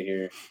water over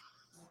here.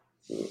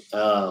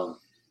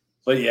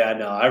 But yeah,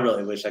 no, I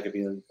really wish I could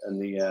be in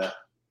the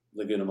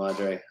Laguna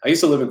Madre. I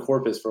used to live in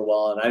Corpus for a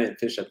while, and I didn't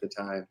fish at the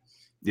time.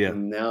 Yeah.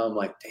 And now I'm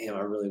like, damn, I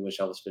really wish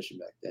I was fishing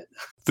back then.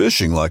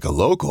 Fishing like a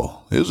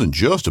local isn't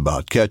just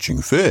about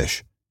catching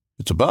fish.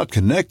 It's about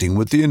connecting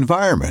with the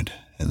environment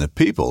and the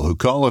people who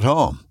call it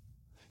home.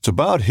 It's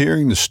about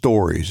hearing the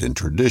stories and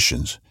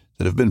traditions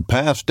that have been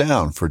passed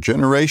down for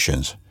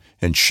generations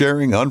and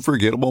sharing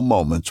unforgettable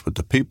moments with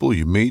the people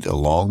you meet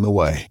along the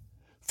way.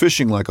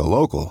 Fishing like a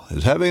local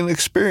is having an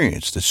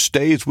experience that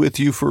stays with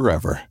you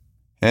forever.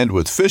 And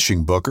with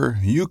Fishing Booker,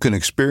 you can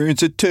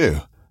experience it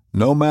too,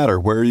 no matter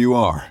where you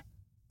are.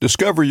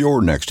 Discover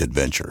your next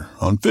adventure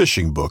on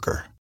Fishing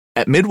Booker.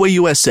 At Midway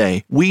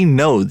USA, we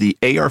know the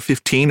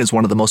AR-15 is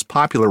one of the most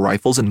popular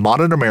rifles in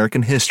modern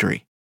American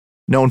history.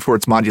 Known for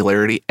its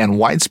modularity and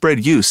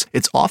widespread use,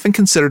 it's often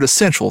considered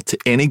essential to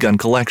any gun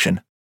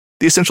collection.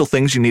 The essential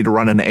things you need to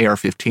run an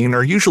AR-15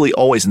 are usually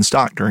always in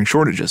stock during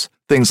shortages,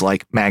 things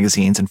like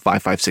magazines and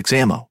 5.56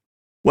 ammo.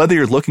 Whether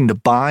you're looking to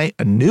buy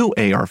a new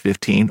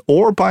AR-15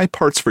 or buy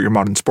parts for your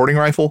modern sporting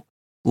rifle,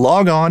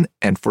 log on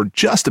and for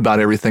just about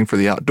everything for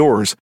the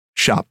outdoors,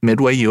 shop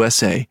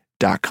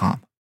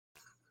MidwayUSA.com.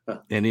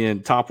 And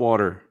then top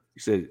water,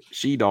 you said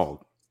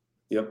She-Dog.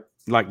 Yep.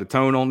 You like the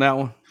tone on that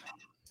one?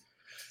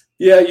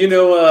 Yeah,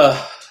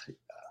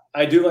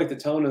 I do like the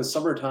tone in the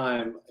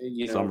summertime.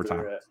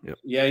 Summertime. Yep.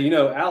 Yeah,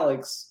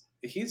 Alex,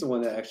 he's the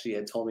one that actually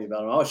had told me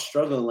about him. I was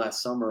struggling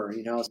last summer.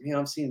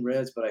 I'm seeing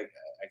reds, but I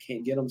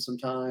can't get them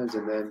sometimes.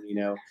 And then,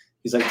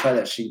 he's like, try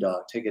that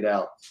She-Dog, take it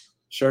out.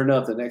 Sure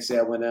enough, the next day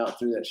I went out,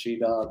 threw that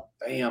She-Dog,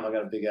 bam, I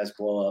got a big ass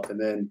blow up. And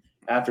then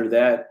after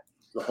that,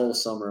 the whole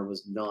summer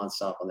was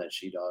nonstop on that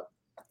She-Dog.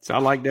 So I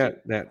like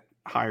that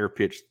higher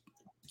pitch.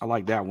 I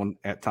like that one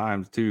at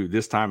times too,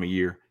 this time of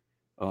year.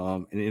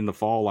 And in the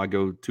fall, I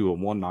go to a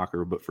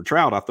 1-knocker, but for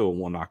trout, I throw a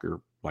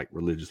 1-knocker like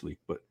religiously.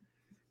 But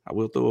I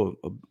will throw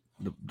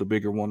the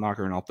bigger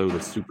 1-knocker, and I'll throw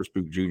the Super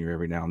Spook Junior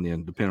every now and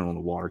then, depending on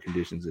the water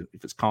conditions.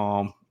 If it's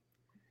calm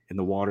in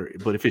the water,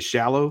 but if it's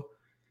shallow,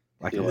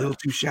 like a little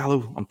too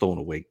shallow, I'm throwing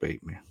a wake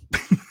bait, man.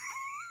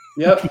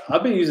 Yep,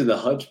 I've been using the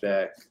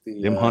Hunchback.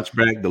 Them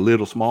Hunchback, the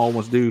little small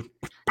ones, dude.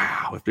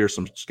 Pow, if there's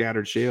some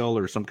scattered shell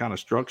or some kind of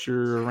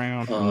structure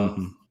around.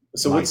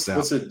 So what's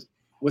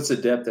the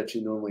depth that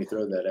you normally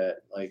throw that at?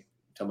 Like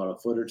talking about a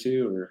foot or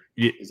two, or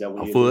is that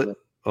what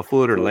a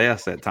foot or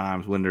less at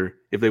times when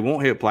if they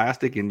won't hit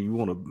plastic and you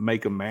want to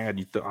make them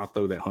mad, I'll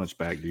throw that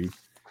Hunchback, dude.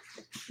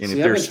 And if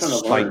there's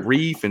like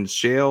reef and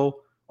shell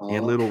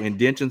and little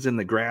indentions in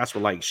the grass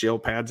with like shell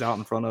pads out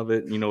in front of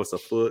it, it's a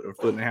foot or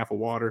foot and a half of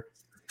water.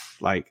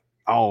 Like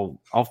I'll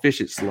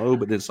fish it slow,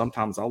 but then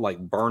sometimes I'll like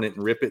burn it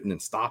and rip it and then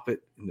stop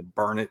it and then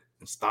burn it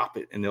and stop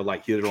it, and they'll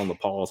like hit it on the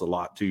paws a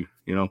lot too.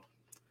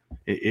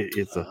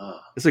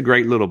 It's a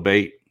great little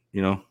bait,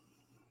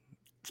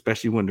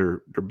 especially when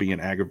they're being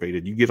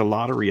aggravated. You get a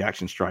lot of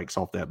reaction strikes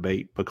off that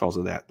bait because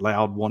of that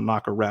loud one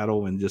knocker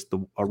rattle and just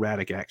the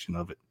erratic action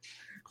of it.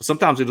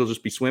 Sometimes it'll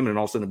just be swimming and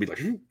all of a sudden it'll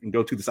be like and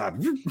go to the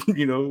side.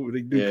 They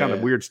do kind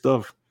of weird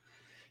stuff.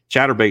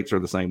 Chatterbaits are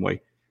the same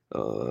way.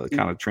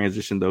 Kind of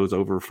transition those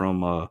over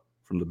from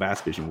the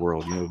bass fishing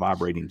world,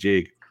 vibrating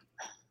jig.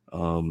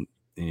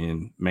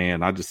 And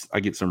man, I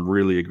get some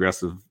really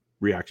aggressive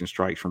reaction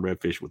strikes from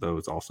redfish with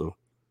those also.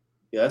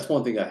 Yeah, that's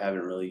one thing I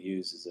haven't really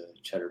used is a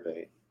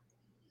chatterbait.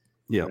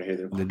 Yeah,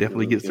 it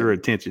definitely gets their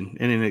attention,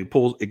 and then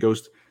it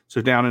goes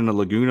so down in the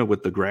Laguna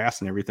with the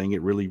grass and everything.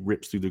 It really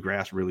rips through the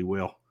grass really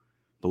well.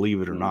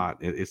 Believe it or not,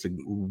 it's a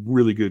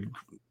really good,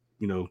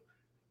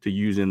 to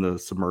use in the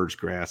submerged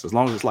grass as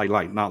long as it's like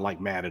not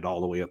like matted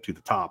all the way up to the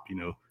top.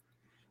 You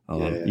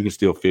can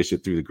still fish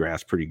it through the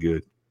grass pretty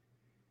good.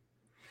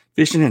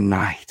 Fishing at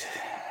night,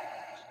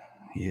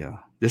 yeah.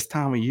 This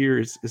time of year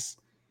is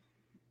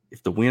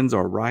if the winds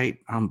are right,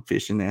 I'm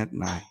fishing at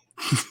night.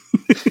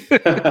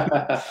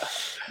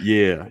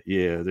 Yeah.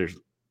 There's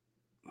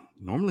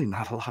normally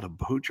not a lot of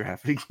boat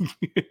traffic.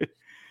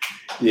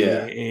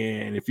 Yeah.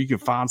 And if you can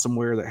find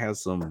somewhere that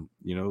has some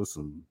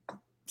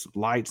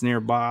lights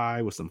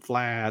nearby with some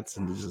flats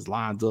and it just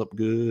lines up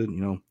good,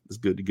 it's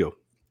good to go.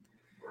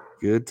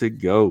 Good to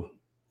go.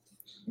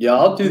 Yeah,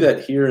 I'll do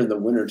that here in the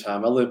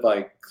wintertime. I live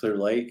by Clear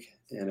Lake,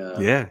 and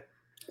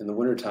in the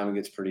wintertime it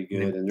gets pretty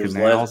good. And there's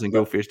canals and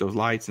go fish those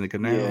lights in the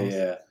canals.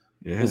 Yeah.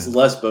 There's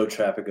less boat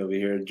traffic over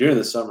here. During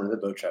the summer, the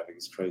boat traffic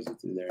is crazy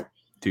through there.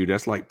 Dude,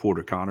 that's like Port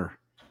O'Connor.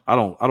 I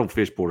don't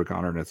fish Port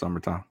O'Connor in that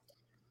summertime.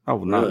 I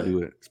will not do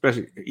it,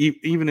 especially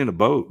even in a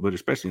boat, but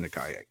especially in a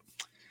kayak.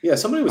 Yeah,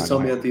 somebody was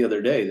telling me that the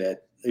other day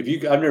that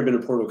I've never been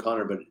to Port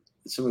O'Connor, but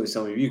somebody was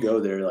telling me if you go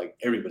there, like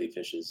everybody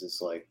fishes.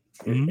 It's like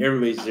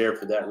everybody's there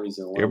for that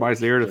reason alone. Everybody's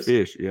there to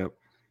fish.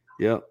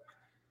 Yep.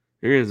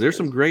 There's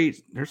some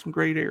great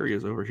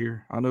areas over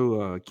here. I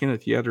know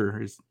Kenneth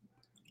Yetter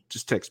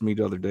just texted me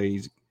the other day.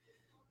 He's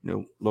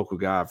local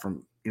guy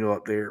from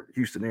up there,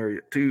 Houston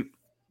area too,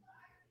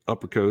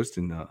 Upper Coast,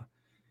 and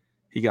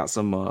he got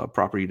some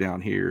property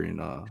down here in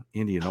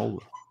Indianola,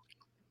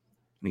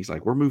 and he's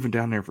like, we're moving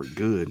down there for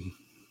good.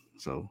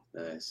 So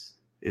nice.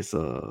 It's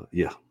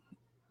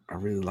I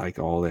really like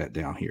all that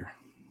down here.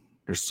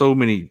 There's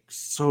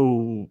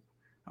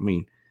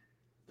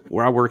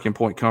where I work in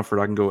Point Comfort,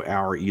 I can go an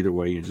hour either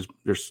way, and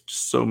there's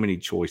just so many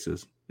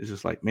choices. It's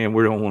just like, man,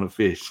 we don't want to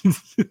fish.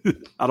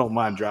 I don't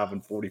mind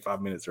driving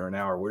 45 minutes or an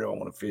hour. We don't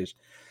want to fish.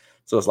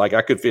 So it's like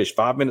I could fish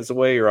 5 minutes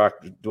away, or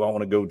do I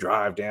want to go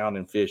drive down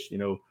and fish,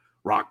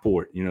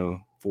 Rockport,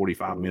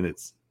 45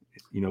 minutes,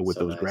 with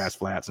those grass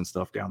flats and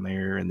stuff down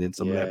there, and then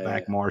some of that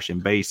back marsh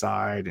and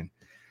Bayside and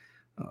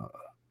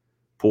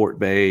Port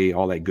Bay,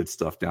 all that good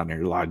stuff down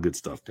there. A lot of good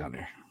stuff down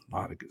there. A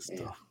lot of good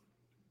stuff.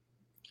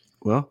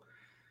 Well,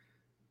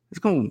 it's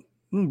going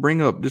to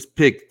bring up this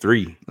pick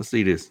 3. Let's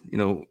see this.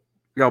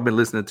 Y'all been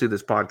listening to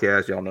this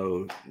podcast. Y'all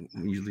know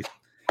we usually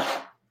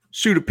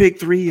shoot a pick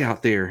 3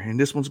 out there, and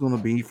this one's going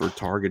to be for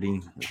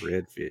targeting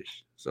redfish.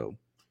 So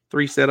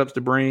 3 setups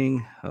to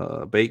bring,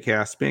 bait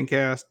cast, spin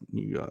cast.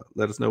 You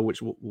let us know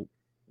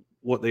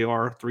what they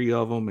are, 3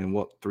 of them, and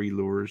what 3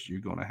 lures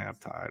you're going to have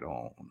tied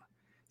on.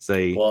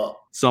 Say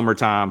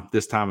summertime,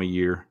 this time of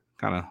year,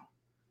 kind of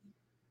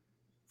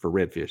for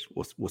redfish.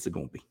 What's it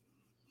going to be?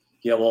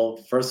 Yeah, well,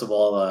 first of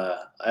all,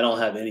 I don't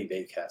have any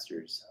bait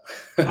casters.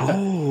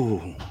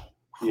 Oh,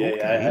 yeah,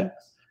 okay.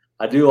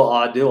 I do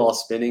all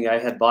spinning. I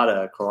had bought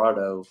a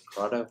Shimano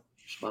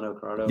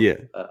Corrado. Yeah,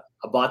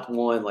 I bought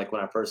one like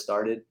when I first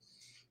started,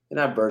 and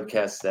I bird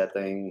cast that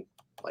thing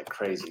like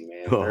crazy,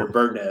 man. Or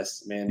bird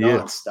nest, man,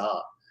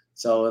 nonstop.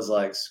 So I was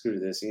like, screw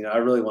this. I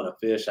really want to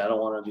fish. I don't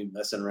want to be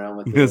messing around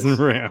with this.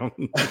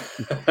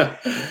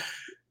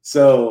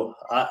 So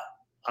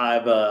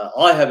I've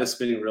all I have is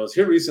spinning reels.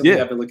 Here recently,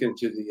 I've been looking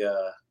into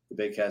the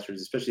bait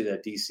casters, especially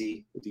the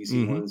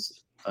DC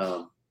ones.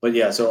 But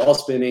yeah, so all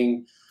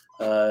spinning,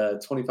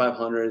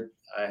 2,500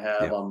 I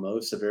have on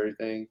most of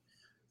everything.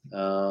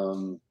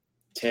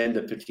 10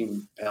 to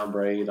 15 pound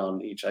braid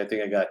on each. I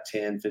think I got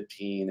 10,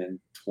 15, and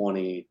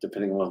 20,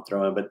 depending on what I'm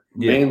throwing. But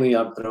mainly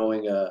I'm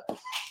throwing a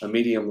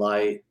medium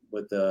light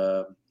with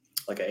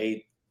like an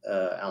 8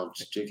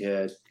 ounce jig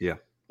head. Yeah.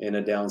 And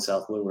a down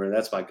south lure.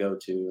 That's my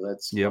go-to.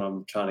 That's what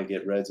I'm trying to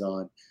get reds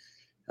on.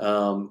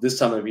 This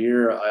time of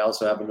year, I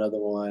also have another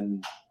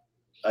one.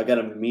 I got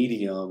a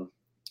medium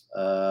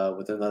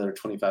with another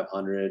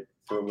 2,500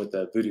 with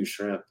the Voodoo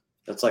Shrimp.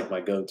 That's like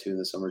my go-to in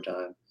the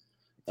summertime.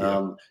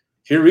 Yeah.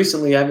 Here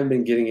recently, I haven't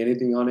been getting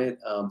anything on it,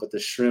 but the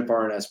shrimp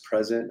aren't as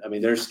present. I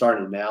mean, they're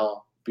starting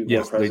now. Be more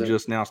Yes, they present.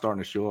 just now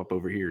starting to show up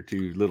over here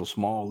too. Little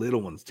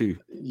ones too.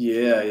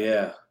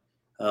 Yeah.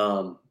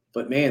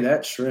 But man,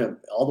 that shrimp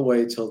all the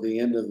way till the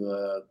end of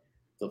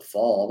the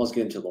fall, almost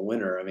getting to the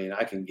winter. I mean,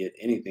 I can get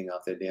anything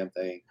off that damn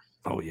thing.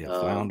 Oh yeah,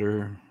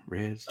 flounder,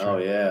 reds. Oh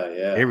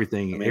yeah.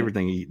 Everything, I mean,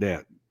 everything eat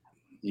that.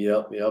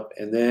 Yep.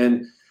 And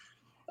then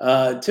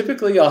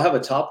typically I'll have a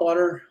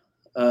topwater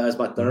as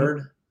my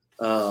third.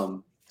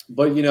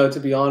 But to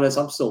be honest,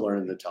 I'm still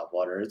learning the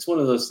topwater. It's one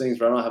of those things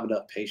where I don't have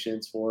enough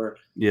patience for.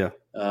 Yeah.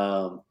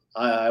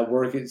 I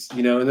work. It's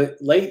in the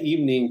late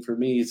evening for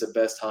me is the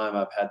best time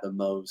I've had the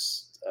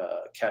most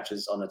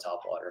catches on the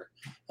topwater.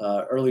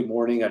 Early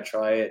morning, I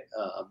try it.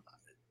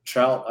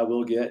 Trout, I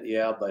will get,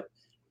 but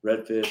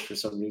redfish for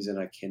some reason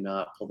I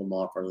cannot pull them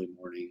off early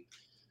morning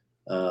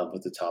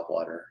with the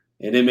topwater.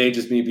 And it may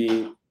just me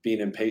being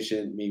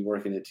impatient, me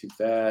working it too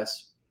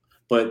fast.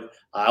 But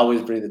I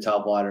always bring the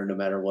topwater no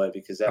matter what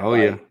because that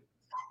bite,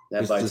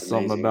 that it's bite's just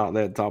something amazing. about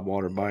that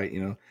topwater bite.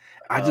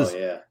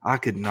 I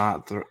could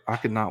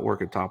not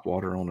work a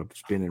topwater on a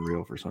spinning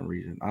reel for some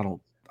reason. I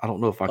don't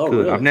know if I could.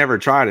 Really? I've never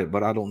tried it,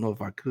 but I don't know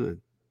if I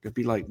could. It'd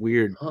be like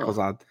weird because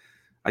I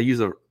use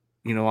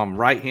I'm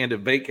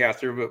right-handed bait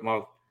caster, but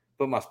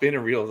my spinning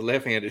reel is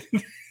left-handed.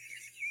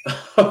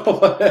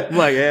 I'm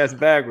like ass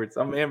backwards.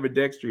 I'm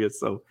ambidextrous,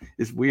 so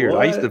it's weird.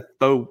 What?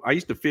 I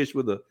used to fish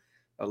with a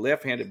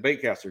left-handed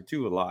bait caster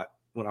too a lot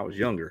when I was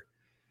younger.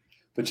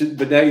 But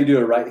now you do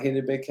a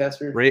right-handed bait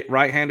caster?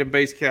 Right-handed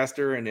bait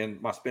caster, and then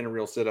my spinning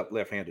reel set up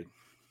left-handed.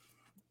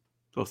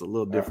 So it's a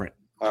little different.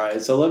 All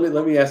right. So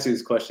let me ask you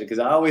this question because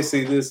I always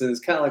see this, and it's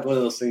kind of like one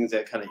of those things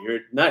that kind of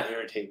not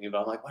irritate me,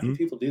 but I'm like, why do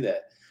people do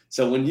that?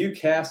 So when you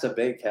cast a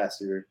bait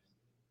caster,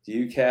 do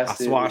you cast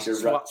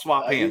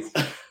swap hands?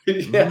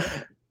 Yeah.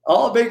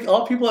 All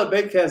people at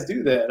Baitcast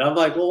do that. And I'm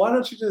like, well, why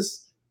don't you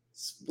just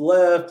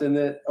left and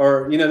then,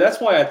 or, that's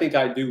why I think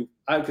I do,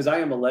 because I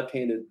am a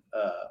left-handed,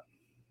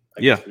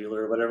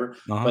 reeler or whatever,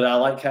 but I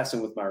like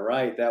casting with my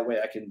right. That way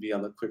I can be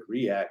on the quick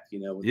react,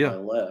 with my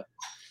left.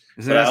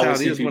 So that's how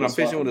it is when I'm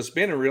fishing with a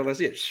spinning reel. That's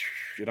it.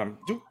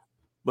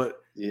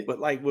 But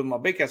like with my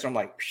bait caster, I'm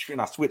like,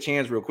 and I switch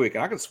hands real quick,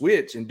 and I can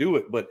switch and do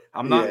it, but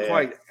I'm not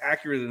quite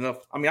accurate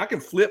enough. I mean, I can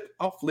flip.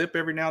 I'll flip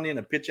every now and then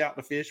and pitch out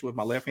the fish with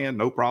my left hand,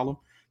 no problem.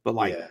 But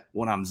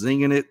when I'm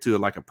zinging it to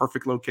like a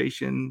perfect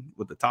location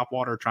with the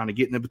topwater, trying to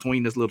get in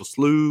between this little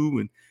slough,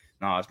 and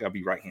it's got to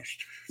be right hand.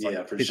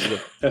 For sure.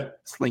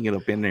 Sling it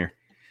up in there.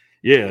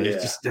 Yeah,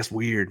 it's just that's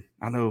weird.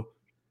 I know.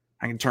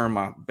 I can turn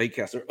my bait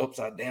caster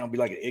upside down, be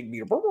like an egg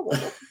beater.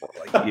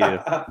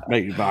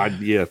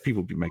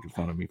 People be making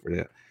fun of me for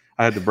that.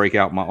 I had to break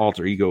out my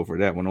alter ego for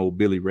that one. Old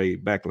Billy Ray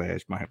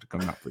Backlash might have to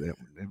come out for that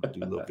one.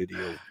 Do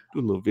a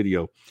little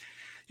video.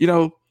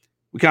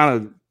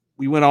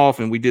 We went off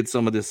and we did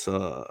some of this,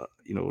 the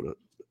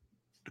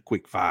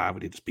quick five.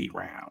 We did the speed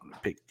round, the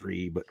pick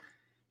three. But,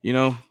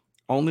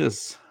 on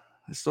this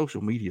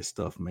social media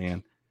stuff,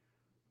 man,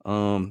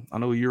 I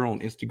know you're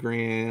on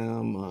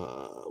Instagram.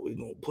 We're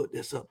going to put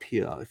this up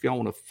here. If y'all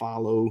want to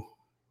follow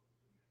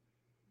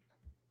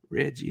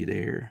Reggie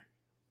there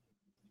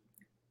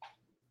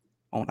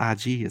on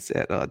IG, it's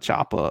at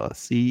Choppa,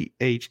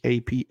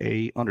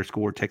 CHAPA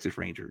 _ Texas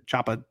Ranger.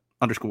 Choppa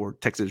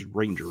 _ Texas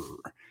Ranger.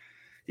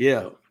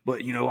 Yeah.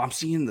 But, I'm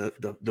seeing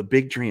the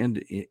big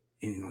trend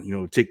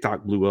in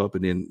TikTok blew up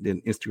and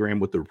then Instagram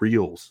with the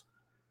reels.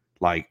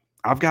 Like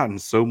I've gotten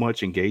so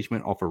much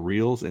engagement off of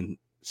reels and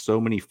so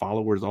many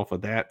followers off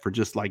of that for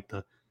just like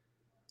the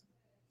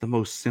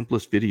most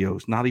simplest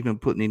videos, not even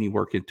putting any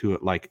work into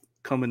it, like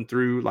coming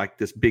through like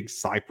this big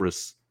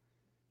cypress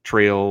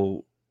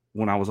trail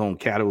when I was on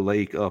Caddo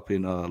Lake up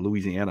in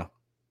Louisiana.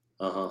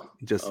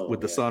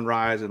 The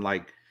sunrise and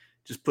like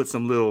just put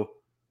some little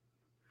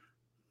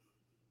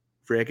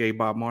reggae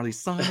Bob Marley,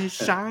 sun is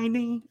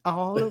shining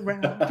all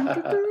around, and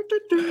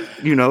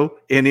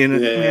then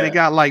it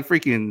got like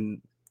freaking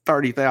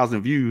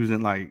 30,000 views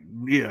and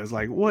it's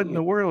like what in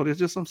the world? It's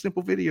just some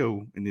simple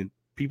video, and then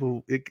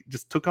it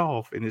just took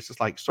off, and it's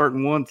just like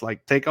certain ones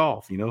like take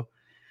off,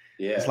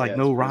 it's like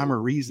no rhyme or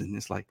reason.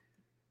 It's like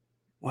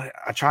what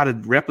I try to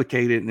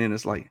replicate it, and then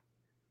it's like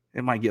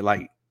it might get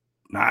like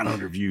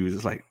 900 views.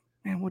 It's like,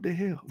 man, what the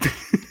hell?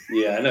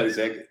 Yeah, I know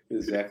exactly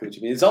what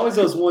you mean. It's always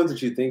those ones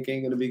that you think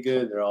ain't gonna be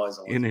good. They're always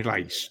and they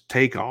like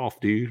take off,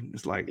 dude.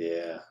 It's like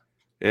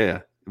yeah.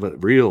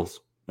 But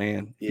reels,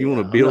 man. If you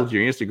want to build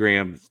your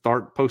Instagram,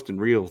 start posting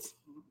reels.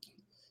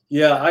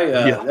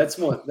 Yeah, that's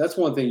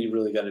one thing you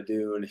really got to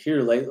do. And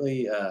here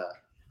lately,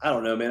 I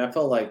don't know, man. I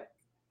felt like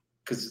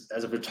because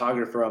as a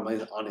photographer, I'm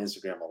on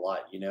Instagram a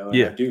lot, and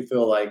I do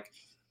feel like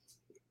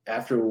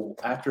after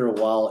a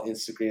while,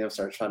 Instagram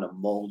starts trying to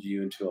mold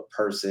you into a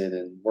person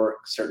and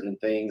work certain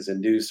things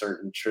and do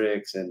certain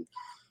tricks. And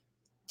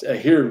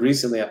here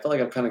recently, I feel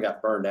like I've kind of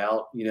got burned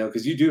out,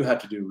 because you do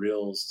have to do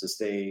reels to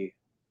stay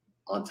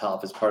on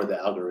top as part of the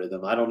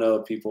algorithm. I don't know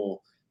if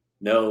people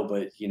know,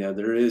 but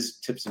there is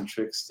tips and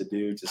tricks to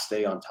do to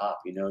stay on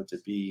top, to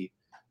be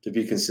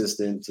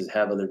consistent, to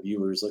have other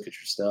viewers look at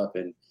your stuff.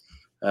 And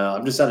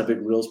I'm just not a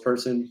big reels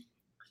person.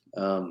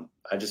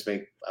 I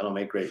don't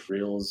make great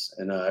reels,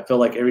 and I feel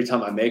like every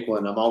time I make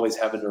one, I'm always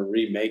having to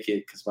remake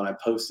it because when I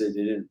posted,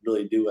 it didn't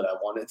really do what I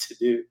wanted to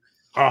do.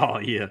 Oh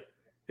yeah,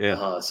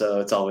 yeah. So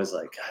it's always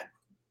like,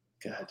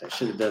 God, I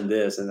should have done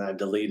this, and I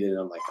delete it. And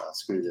I'm like, oh,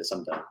 screw this,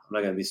 I'm done. I'm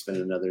not going to be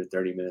spending another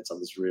 30 minutes on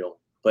this reel.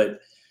 But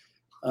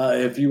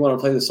if you want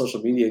to play the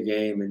social media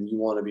game and you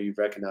want to be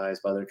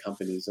recognized by other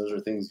companies, those are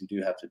things you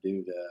do have to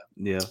do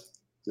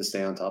to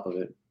stay on top of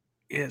it.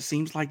 Yeah, it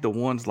seems like the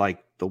ones I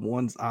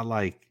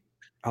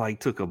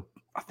took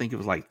I think it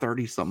was like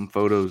 30 something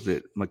photos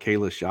that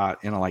Michaela shot,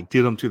 and I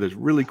did them to this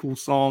really cool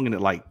song, and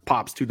it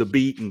pops to the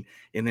beat, and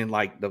then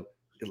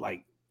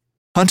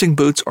Hunting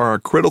boots are a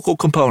critical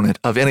component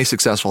of any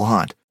successful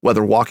hunt.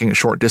 Whether walking a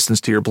short distance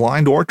to your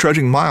blind or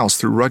trudging miles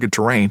through rugged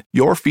terrain,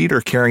 your feet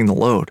are carrying the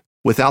load.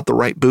 Without the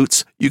right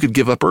boots, you could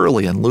give up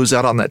early and lose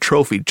out on that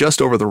trophy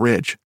just over the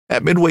ridge.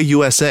 At Midway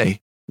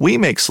USA, we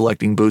make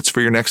selecting boots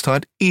for your next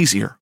hunt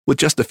easier. With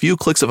just a few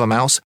clicks of a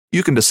mouse,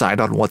 you can decide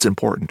on what's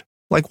important,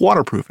 like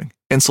waterproofing,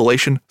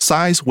 insulation,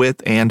 size,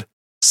 width, and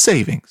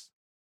savings.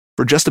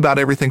 For just about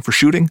everything for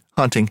shooting,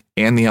 hunting,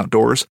 and the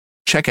outdoors,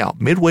 check out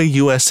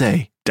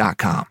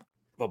MidwayUSA.com.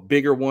 A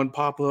bigger one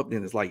pop up,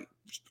 and it's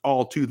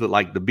all to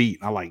the beat.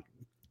 I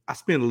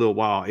spent a little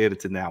while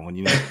editing that one,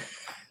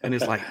 and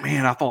it's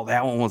man, I thought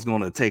that one was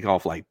going to take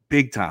off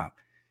big time,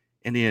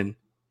 and then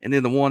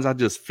the ones I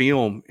just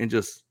film and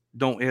just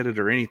don't edit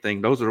or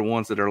anything, those are the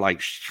ones that are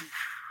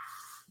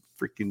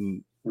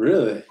freaking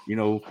really,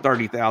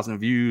 30,000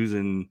 views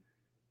and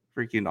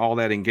freaking all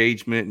that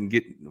engagement and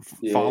get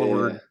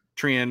follower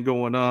trend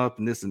going up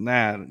and this and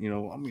that.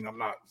 I'm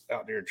not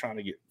out there trying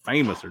to get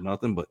famous or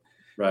nothing, but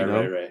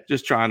right.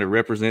 Just trying to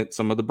represent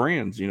some of the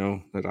brands,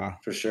 that I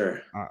for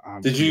sure.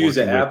 Did you use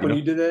the app when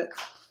you did that?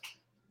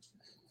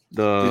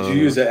 Did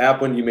you use the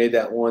app when you made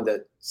that one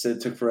that said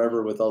it took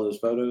forever with all those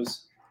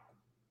photos?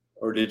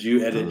 Or did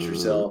you edit it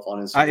yourself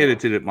on Instagram? I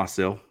edited it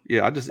myself.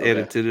 Yeah, I just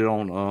edited it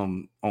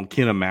on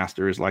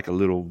KineMaster. It's like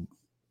an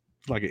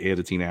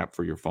editing app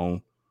for your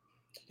phone.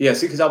 Yeah,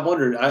 see, because I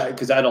wondered,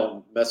 because I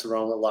don't mess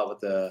around a lot with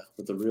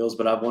the reels,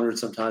 but I've wondered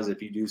sometimes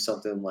if you do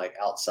something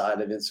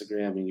outside of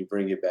Instagram and you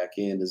bring it back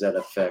in, does that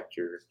affect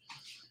your,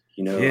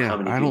 how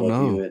many people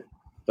view it?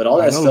 But all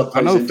that stuff.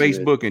 I know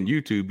Facebook and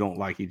YouTube don't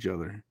like each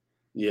other.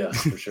 Yeah,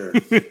 for sure.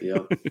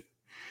 Yeah,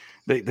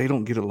 they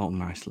don't get along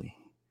nicely.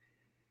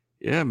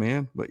 Yeah,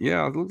 man. But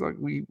yeah, it looks like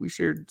we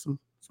shared some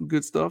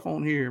good stuff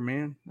on here,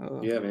 man.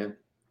 Yeah, man.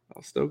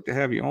 I'm stoked to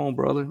have you on,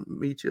 brother.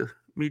 Meet you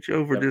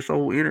over this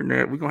old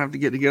internet. We're gonna have to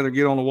get together,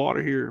 get on the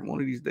water here one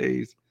of these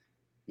days.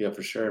 Yeah,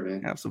 for sure,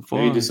 man. Have some fun.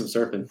 Maybe do some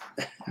surfing.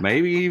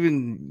 Maybe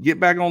even get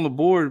back on the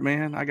board,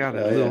 man. I got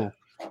a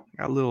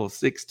little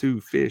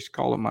 6'2" fish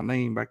calling my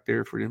name back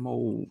there for them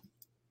old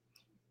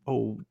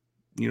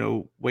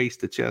waist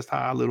to chest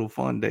high little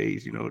fun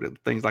days, the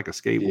things like a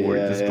skateboard.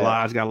 It just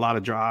glides, got a lot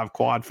of drive,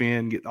 quad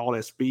fin, get all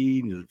that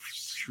speed and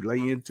just lay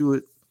into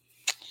it.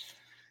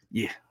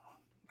 Yeah.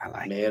 I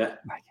like it.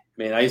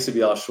 Man, I used to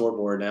be all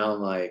shortboard. Now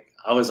I'm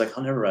I was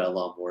I'll never ride a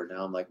longboard.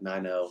 Now I'm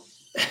 9-0.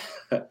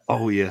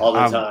 Oh yeah. All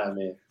the time,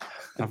 man.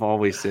 I've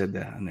always said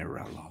that. I never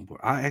ride a longboard.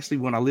 I actually,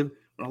 when I lived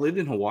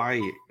in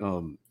Hawaii,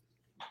 on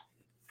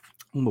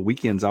the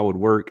weekends I would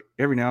work.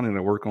 Every now and then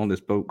I work on this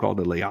boat called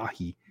the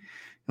Leahi.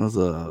 It was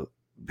a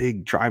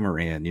big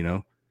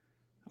trimaran,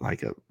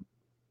 like a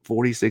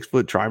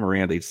 46-foot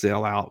trimaran. They'd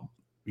sail out,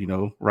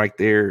 right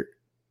there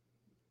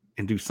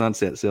and do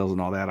sunset sails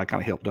and all that. I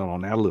kind of helped out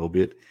on that a little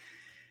bit.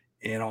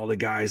 And all the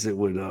guys that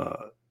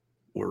were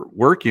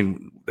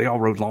working, they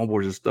all rode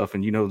longboards and stuff.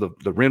 And,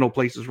 the rental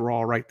places were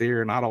all right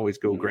there. And I'd always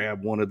go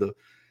grab one of the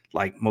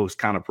most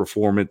kind of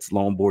performance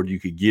longboard you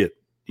could get,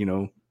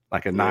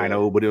 like a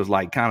 9.0, but it was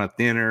kind of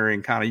thinner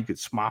and kind of, you could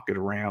smock it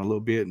around a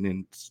little bit. And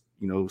then,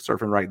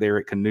 surfing right there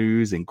at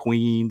Canoes and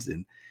Queens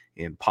and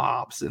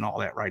Pops and all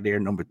that right there.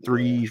 Number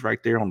 3s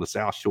right there on the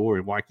South Shore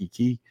in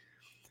Waikiki.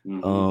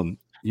 Mm-hmm.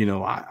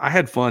 I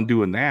had fun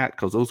doing that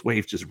because those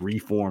waves just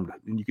reformed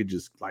and you could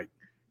just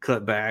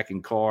cut back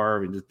and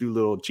carve and just do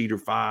little cheater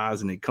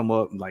fives and then come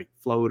up and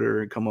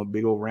floater and come up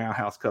big old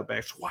roundhouse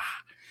cutbacks. Wow.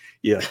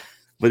 Yeah.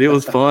 But it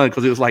was fun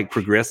because it was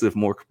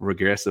more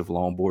progressive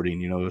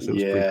longboarding, so it was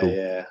pretty cool.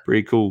 Yeah.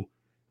 Pretty cool.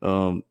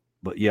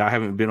 But yeah, I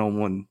haven't been on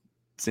one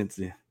since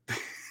then.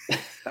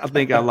 I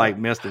think I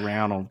messed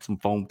around on some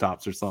foam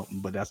tops or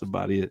something, but that's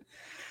about it.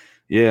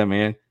 Yeah,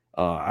 man.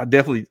 I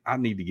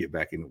need to get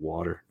back in the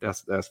water.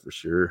 That's for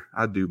sure.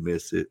 I do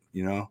miss it.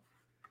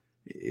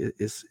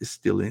 It's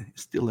still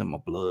in my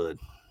blood.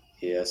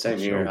 Yeah, same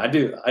here. I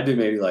do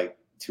maybe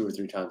 2 or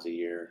 3 times a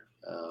year.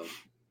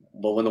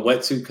 But when the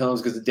wetsuit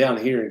comes, because down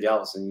here in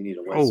Galveston, you need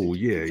a wetsuit. Oh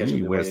yeah, you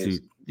need a wetsuit.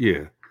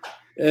 Yeah.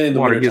 And the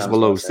water gets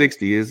below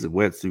 60 is the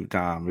wetsuit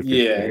time. If it's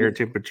the air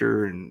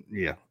temperature and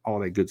all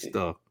that good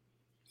stuff.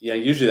 Yeah,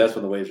 usually that's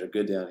when the waves are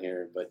good down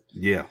here. But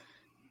yeah.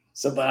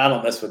 But I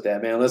don't mess with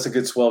that, man. Unless a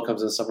good swell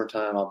comes in the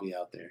summertime, I'll be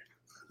out there.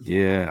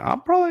 Yeah,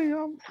 I'm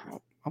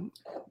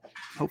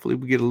hopefully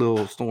we get a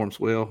little storm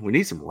swell. We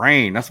need some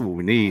rain. That's what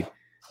we need.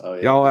 Oh,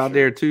 yeah, Y'all for out sure.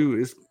 there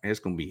too. It's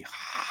gonna be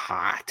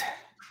hot.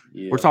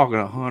 Yeah. We're talking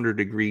 100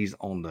 degrees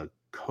on the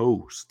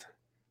coast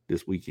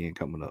this weekend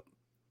coming up.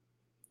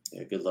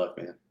 Yeah, good luck,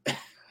 man.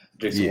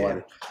 Drink some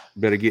water.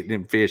 Better get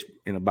them fish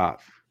in about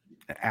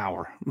an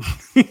hour.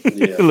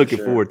 Yeah, Looking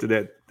sure. forward to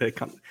that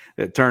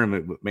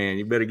tournament. But man,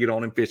 you better get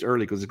on them fish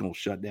early because it's gonna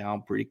shut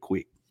down pretty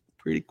quick.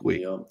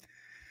 Yeah.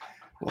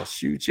 Well,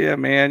 shoot, yeah,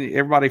 man.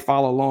 Everybody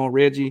follow along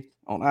Reggie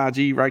on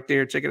IG right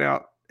there. Check it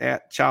out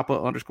at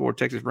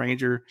Choppa_Texas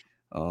Ranger.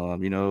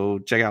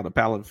 Check out the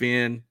Paddle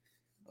Fin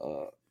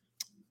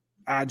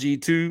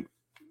IG too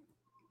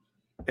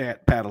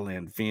at Paddle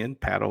and Fin.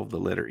 Paddle the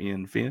letter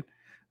N Fin.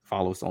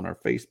 Follow us on our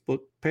Facebook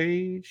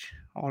page.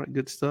 All that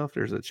good stuff.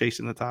 There's a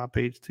Chasing the Tide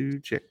page too.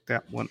 Check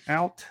that one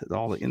out.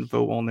 All the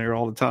info on there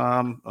all the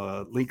time.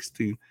 Links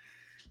to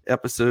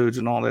episodes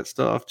and all that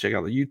stuff. Check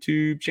out the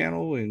YouTube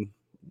channel, and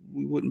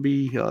we wouldn't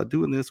be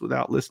doing this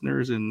without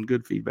listeners and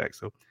good feedback.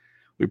 So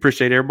we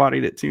appreciate everybody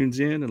that tunes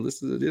in and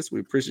listens to this.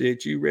 We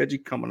appreciate you, Reggie,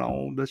 coming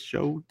on the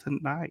show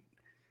tonight.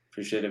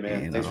 Appreciate it,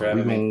 man. And, Thanks for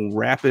having me. We're gonna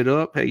wrap it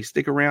up. Hey,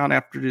 stick around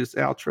after this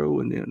outro,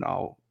 and then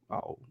I'll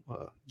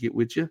get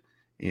with you,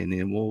 and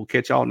then we'll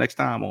catch y'all next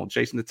time on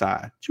Chasing the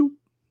Tide. Choo.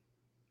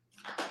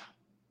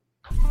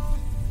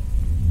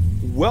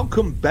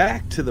 Welcome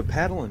back to the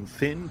Paddle and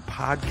Fin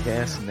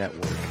Podcast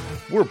Network.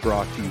 We're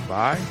brought to you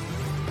by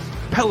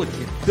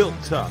Pelican, built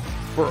tough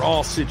for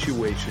all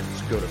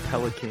situations. Go to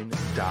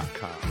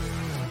pelican.com.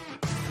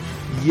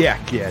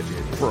 Yak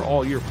Gadget, for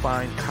all your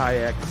fine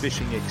kayak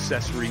fishing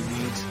accessory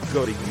needs.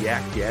 Go to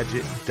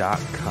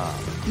yakgadget.com.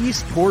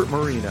 Eastport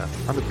Marina,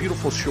 on the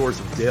beautiful shores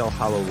of Dale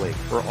Hollow Lake.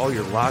 For all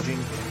your lodging,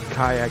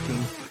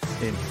 kayaking,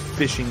 and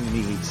fishing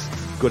needs,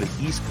 go to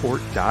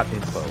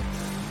eastport.info.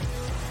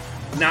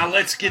 Now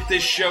let's get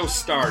this show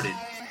started.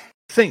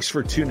 Thanks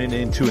for tuning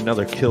in to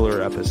another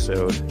killer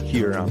episode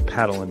here on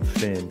Paddle and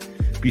Fin.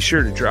 Be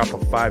sure to drop a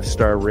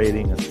 5-star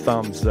rating, a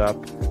thumbs up,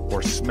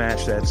 or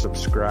smash that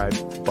subscribe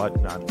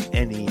button on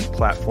any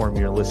platform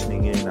you're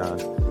listening in on.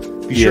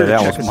 Be sure to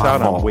check us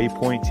out on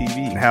Waypoint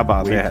TV. How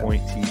about that?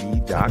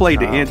 WaypointTV.com. I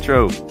played the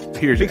intro.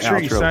 Here's Make your sure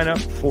outro. you sign up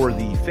for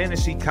the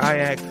Fantasy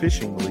Kayak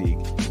Fishing League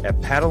at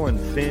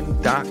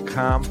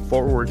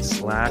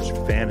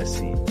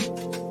paddleandfin.com/fantasy.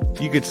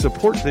 You can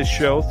support this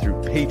show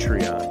through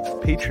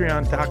Patreon,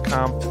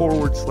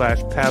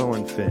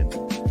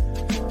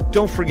 patreon.com/paddleandfin.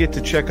 Don't forget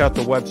to check out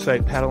the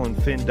website,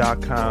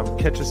 paddleandfin.com.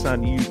 Catch us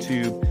on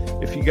YouTube.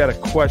 If you got a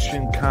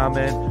question,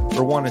 comment,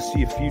 or want to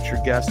see a future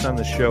guest on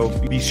the show,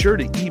 be sure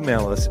to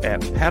email us at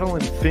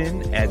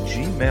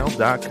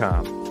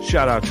paddleandfin@gmail.com.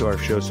 Shout out to our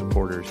show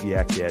supporters,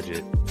 Yak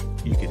Gadget.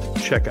 You can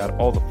check out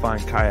all the fine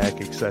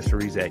kayak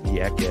accessories at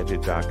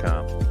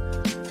yakgadget.com.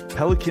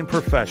 Pelican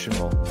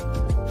Professional.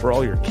 For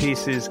all your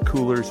cases,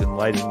 coolers, and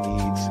lighting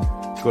needs,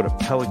 go to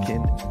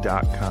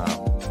pelican.com.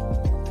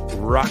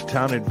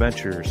 Rocktown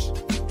Adventures,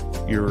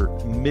 your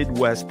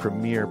Midwest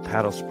premier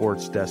paddle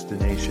sports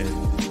destination.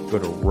 Go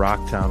to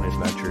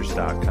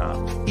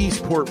rocktownadventures.com.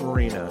 Eastport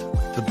Marina,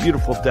 the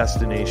beautiful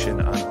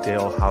destination on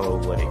Dale Hollow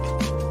Lake.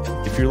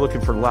 If you're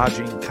looking for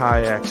lodging,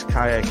 kayaks,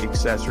 kayak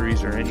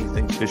accessories, or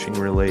anything fishing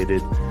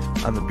related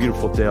on the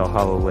beautiful Dale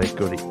Hollow Lake,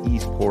 go to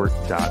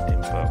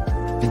eastport.info.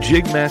 And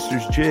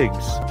Jigmasters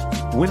Jigs.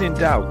 When in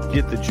doubt,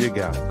 get the jig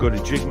out. Go to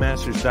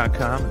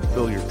jigmasters.com and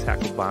fill your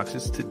tackle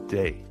boxes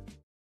today.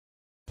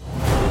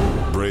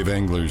 Brave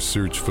anglers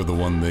search for the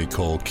one they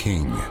call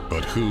king,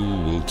 but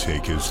who will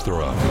take his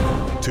throne?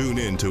 Tune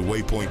in to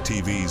Waypoint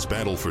TV's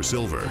Battle for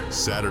Silver,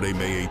 Saturday,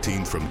 May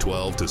 18th from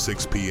 12 to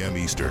 6 p.m.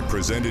 Eastern.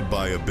 Presented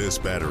by Abyss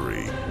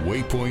Battery.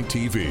 Waypoint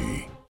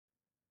TV.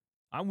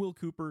 I'm Will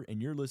Cooper,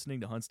 and you're listening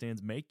to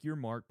HuntStand's Make Your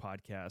Mark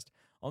podcast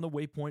on the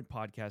Waypoint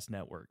Podcast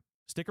Network.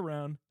 Stick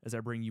around as I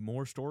bring you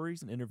more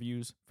stories and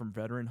interviews from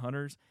veteran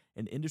hunters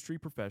and industry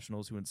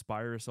professionals who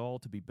inspire us all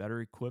to be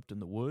better equipped in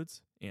the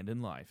woods and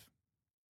in life.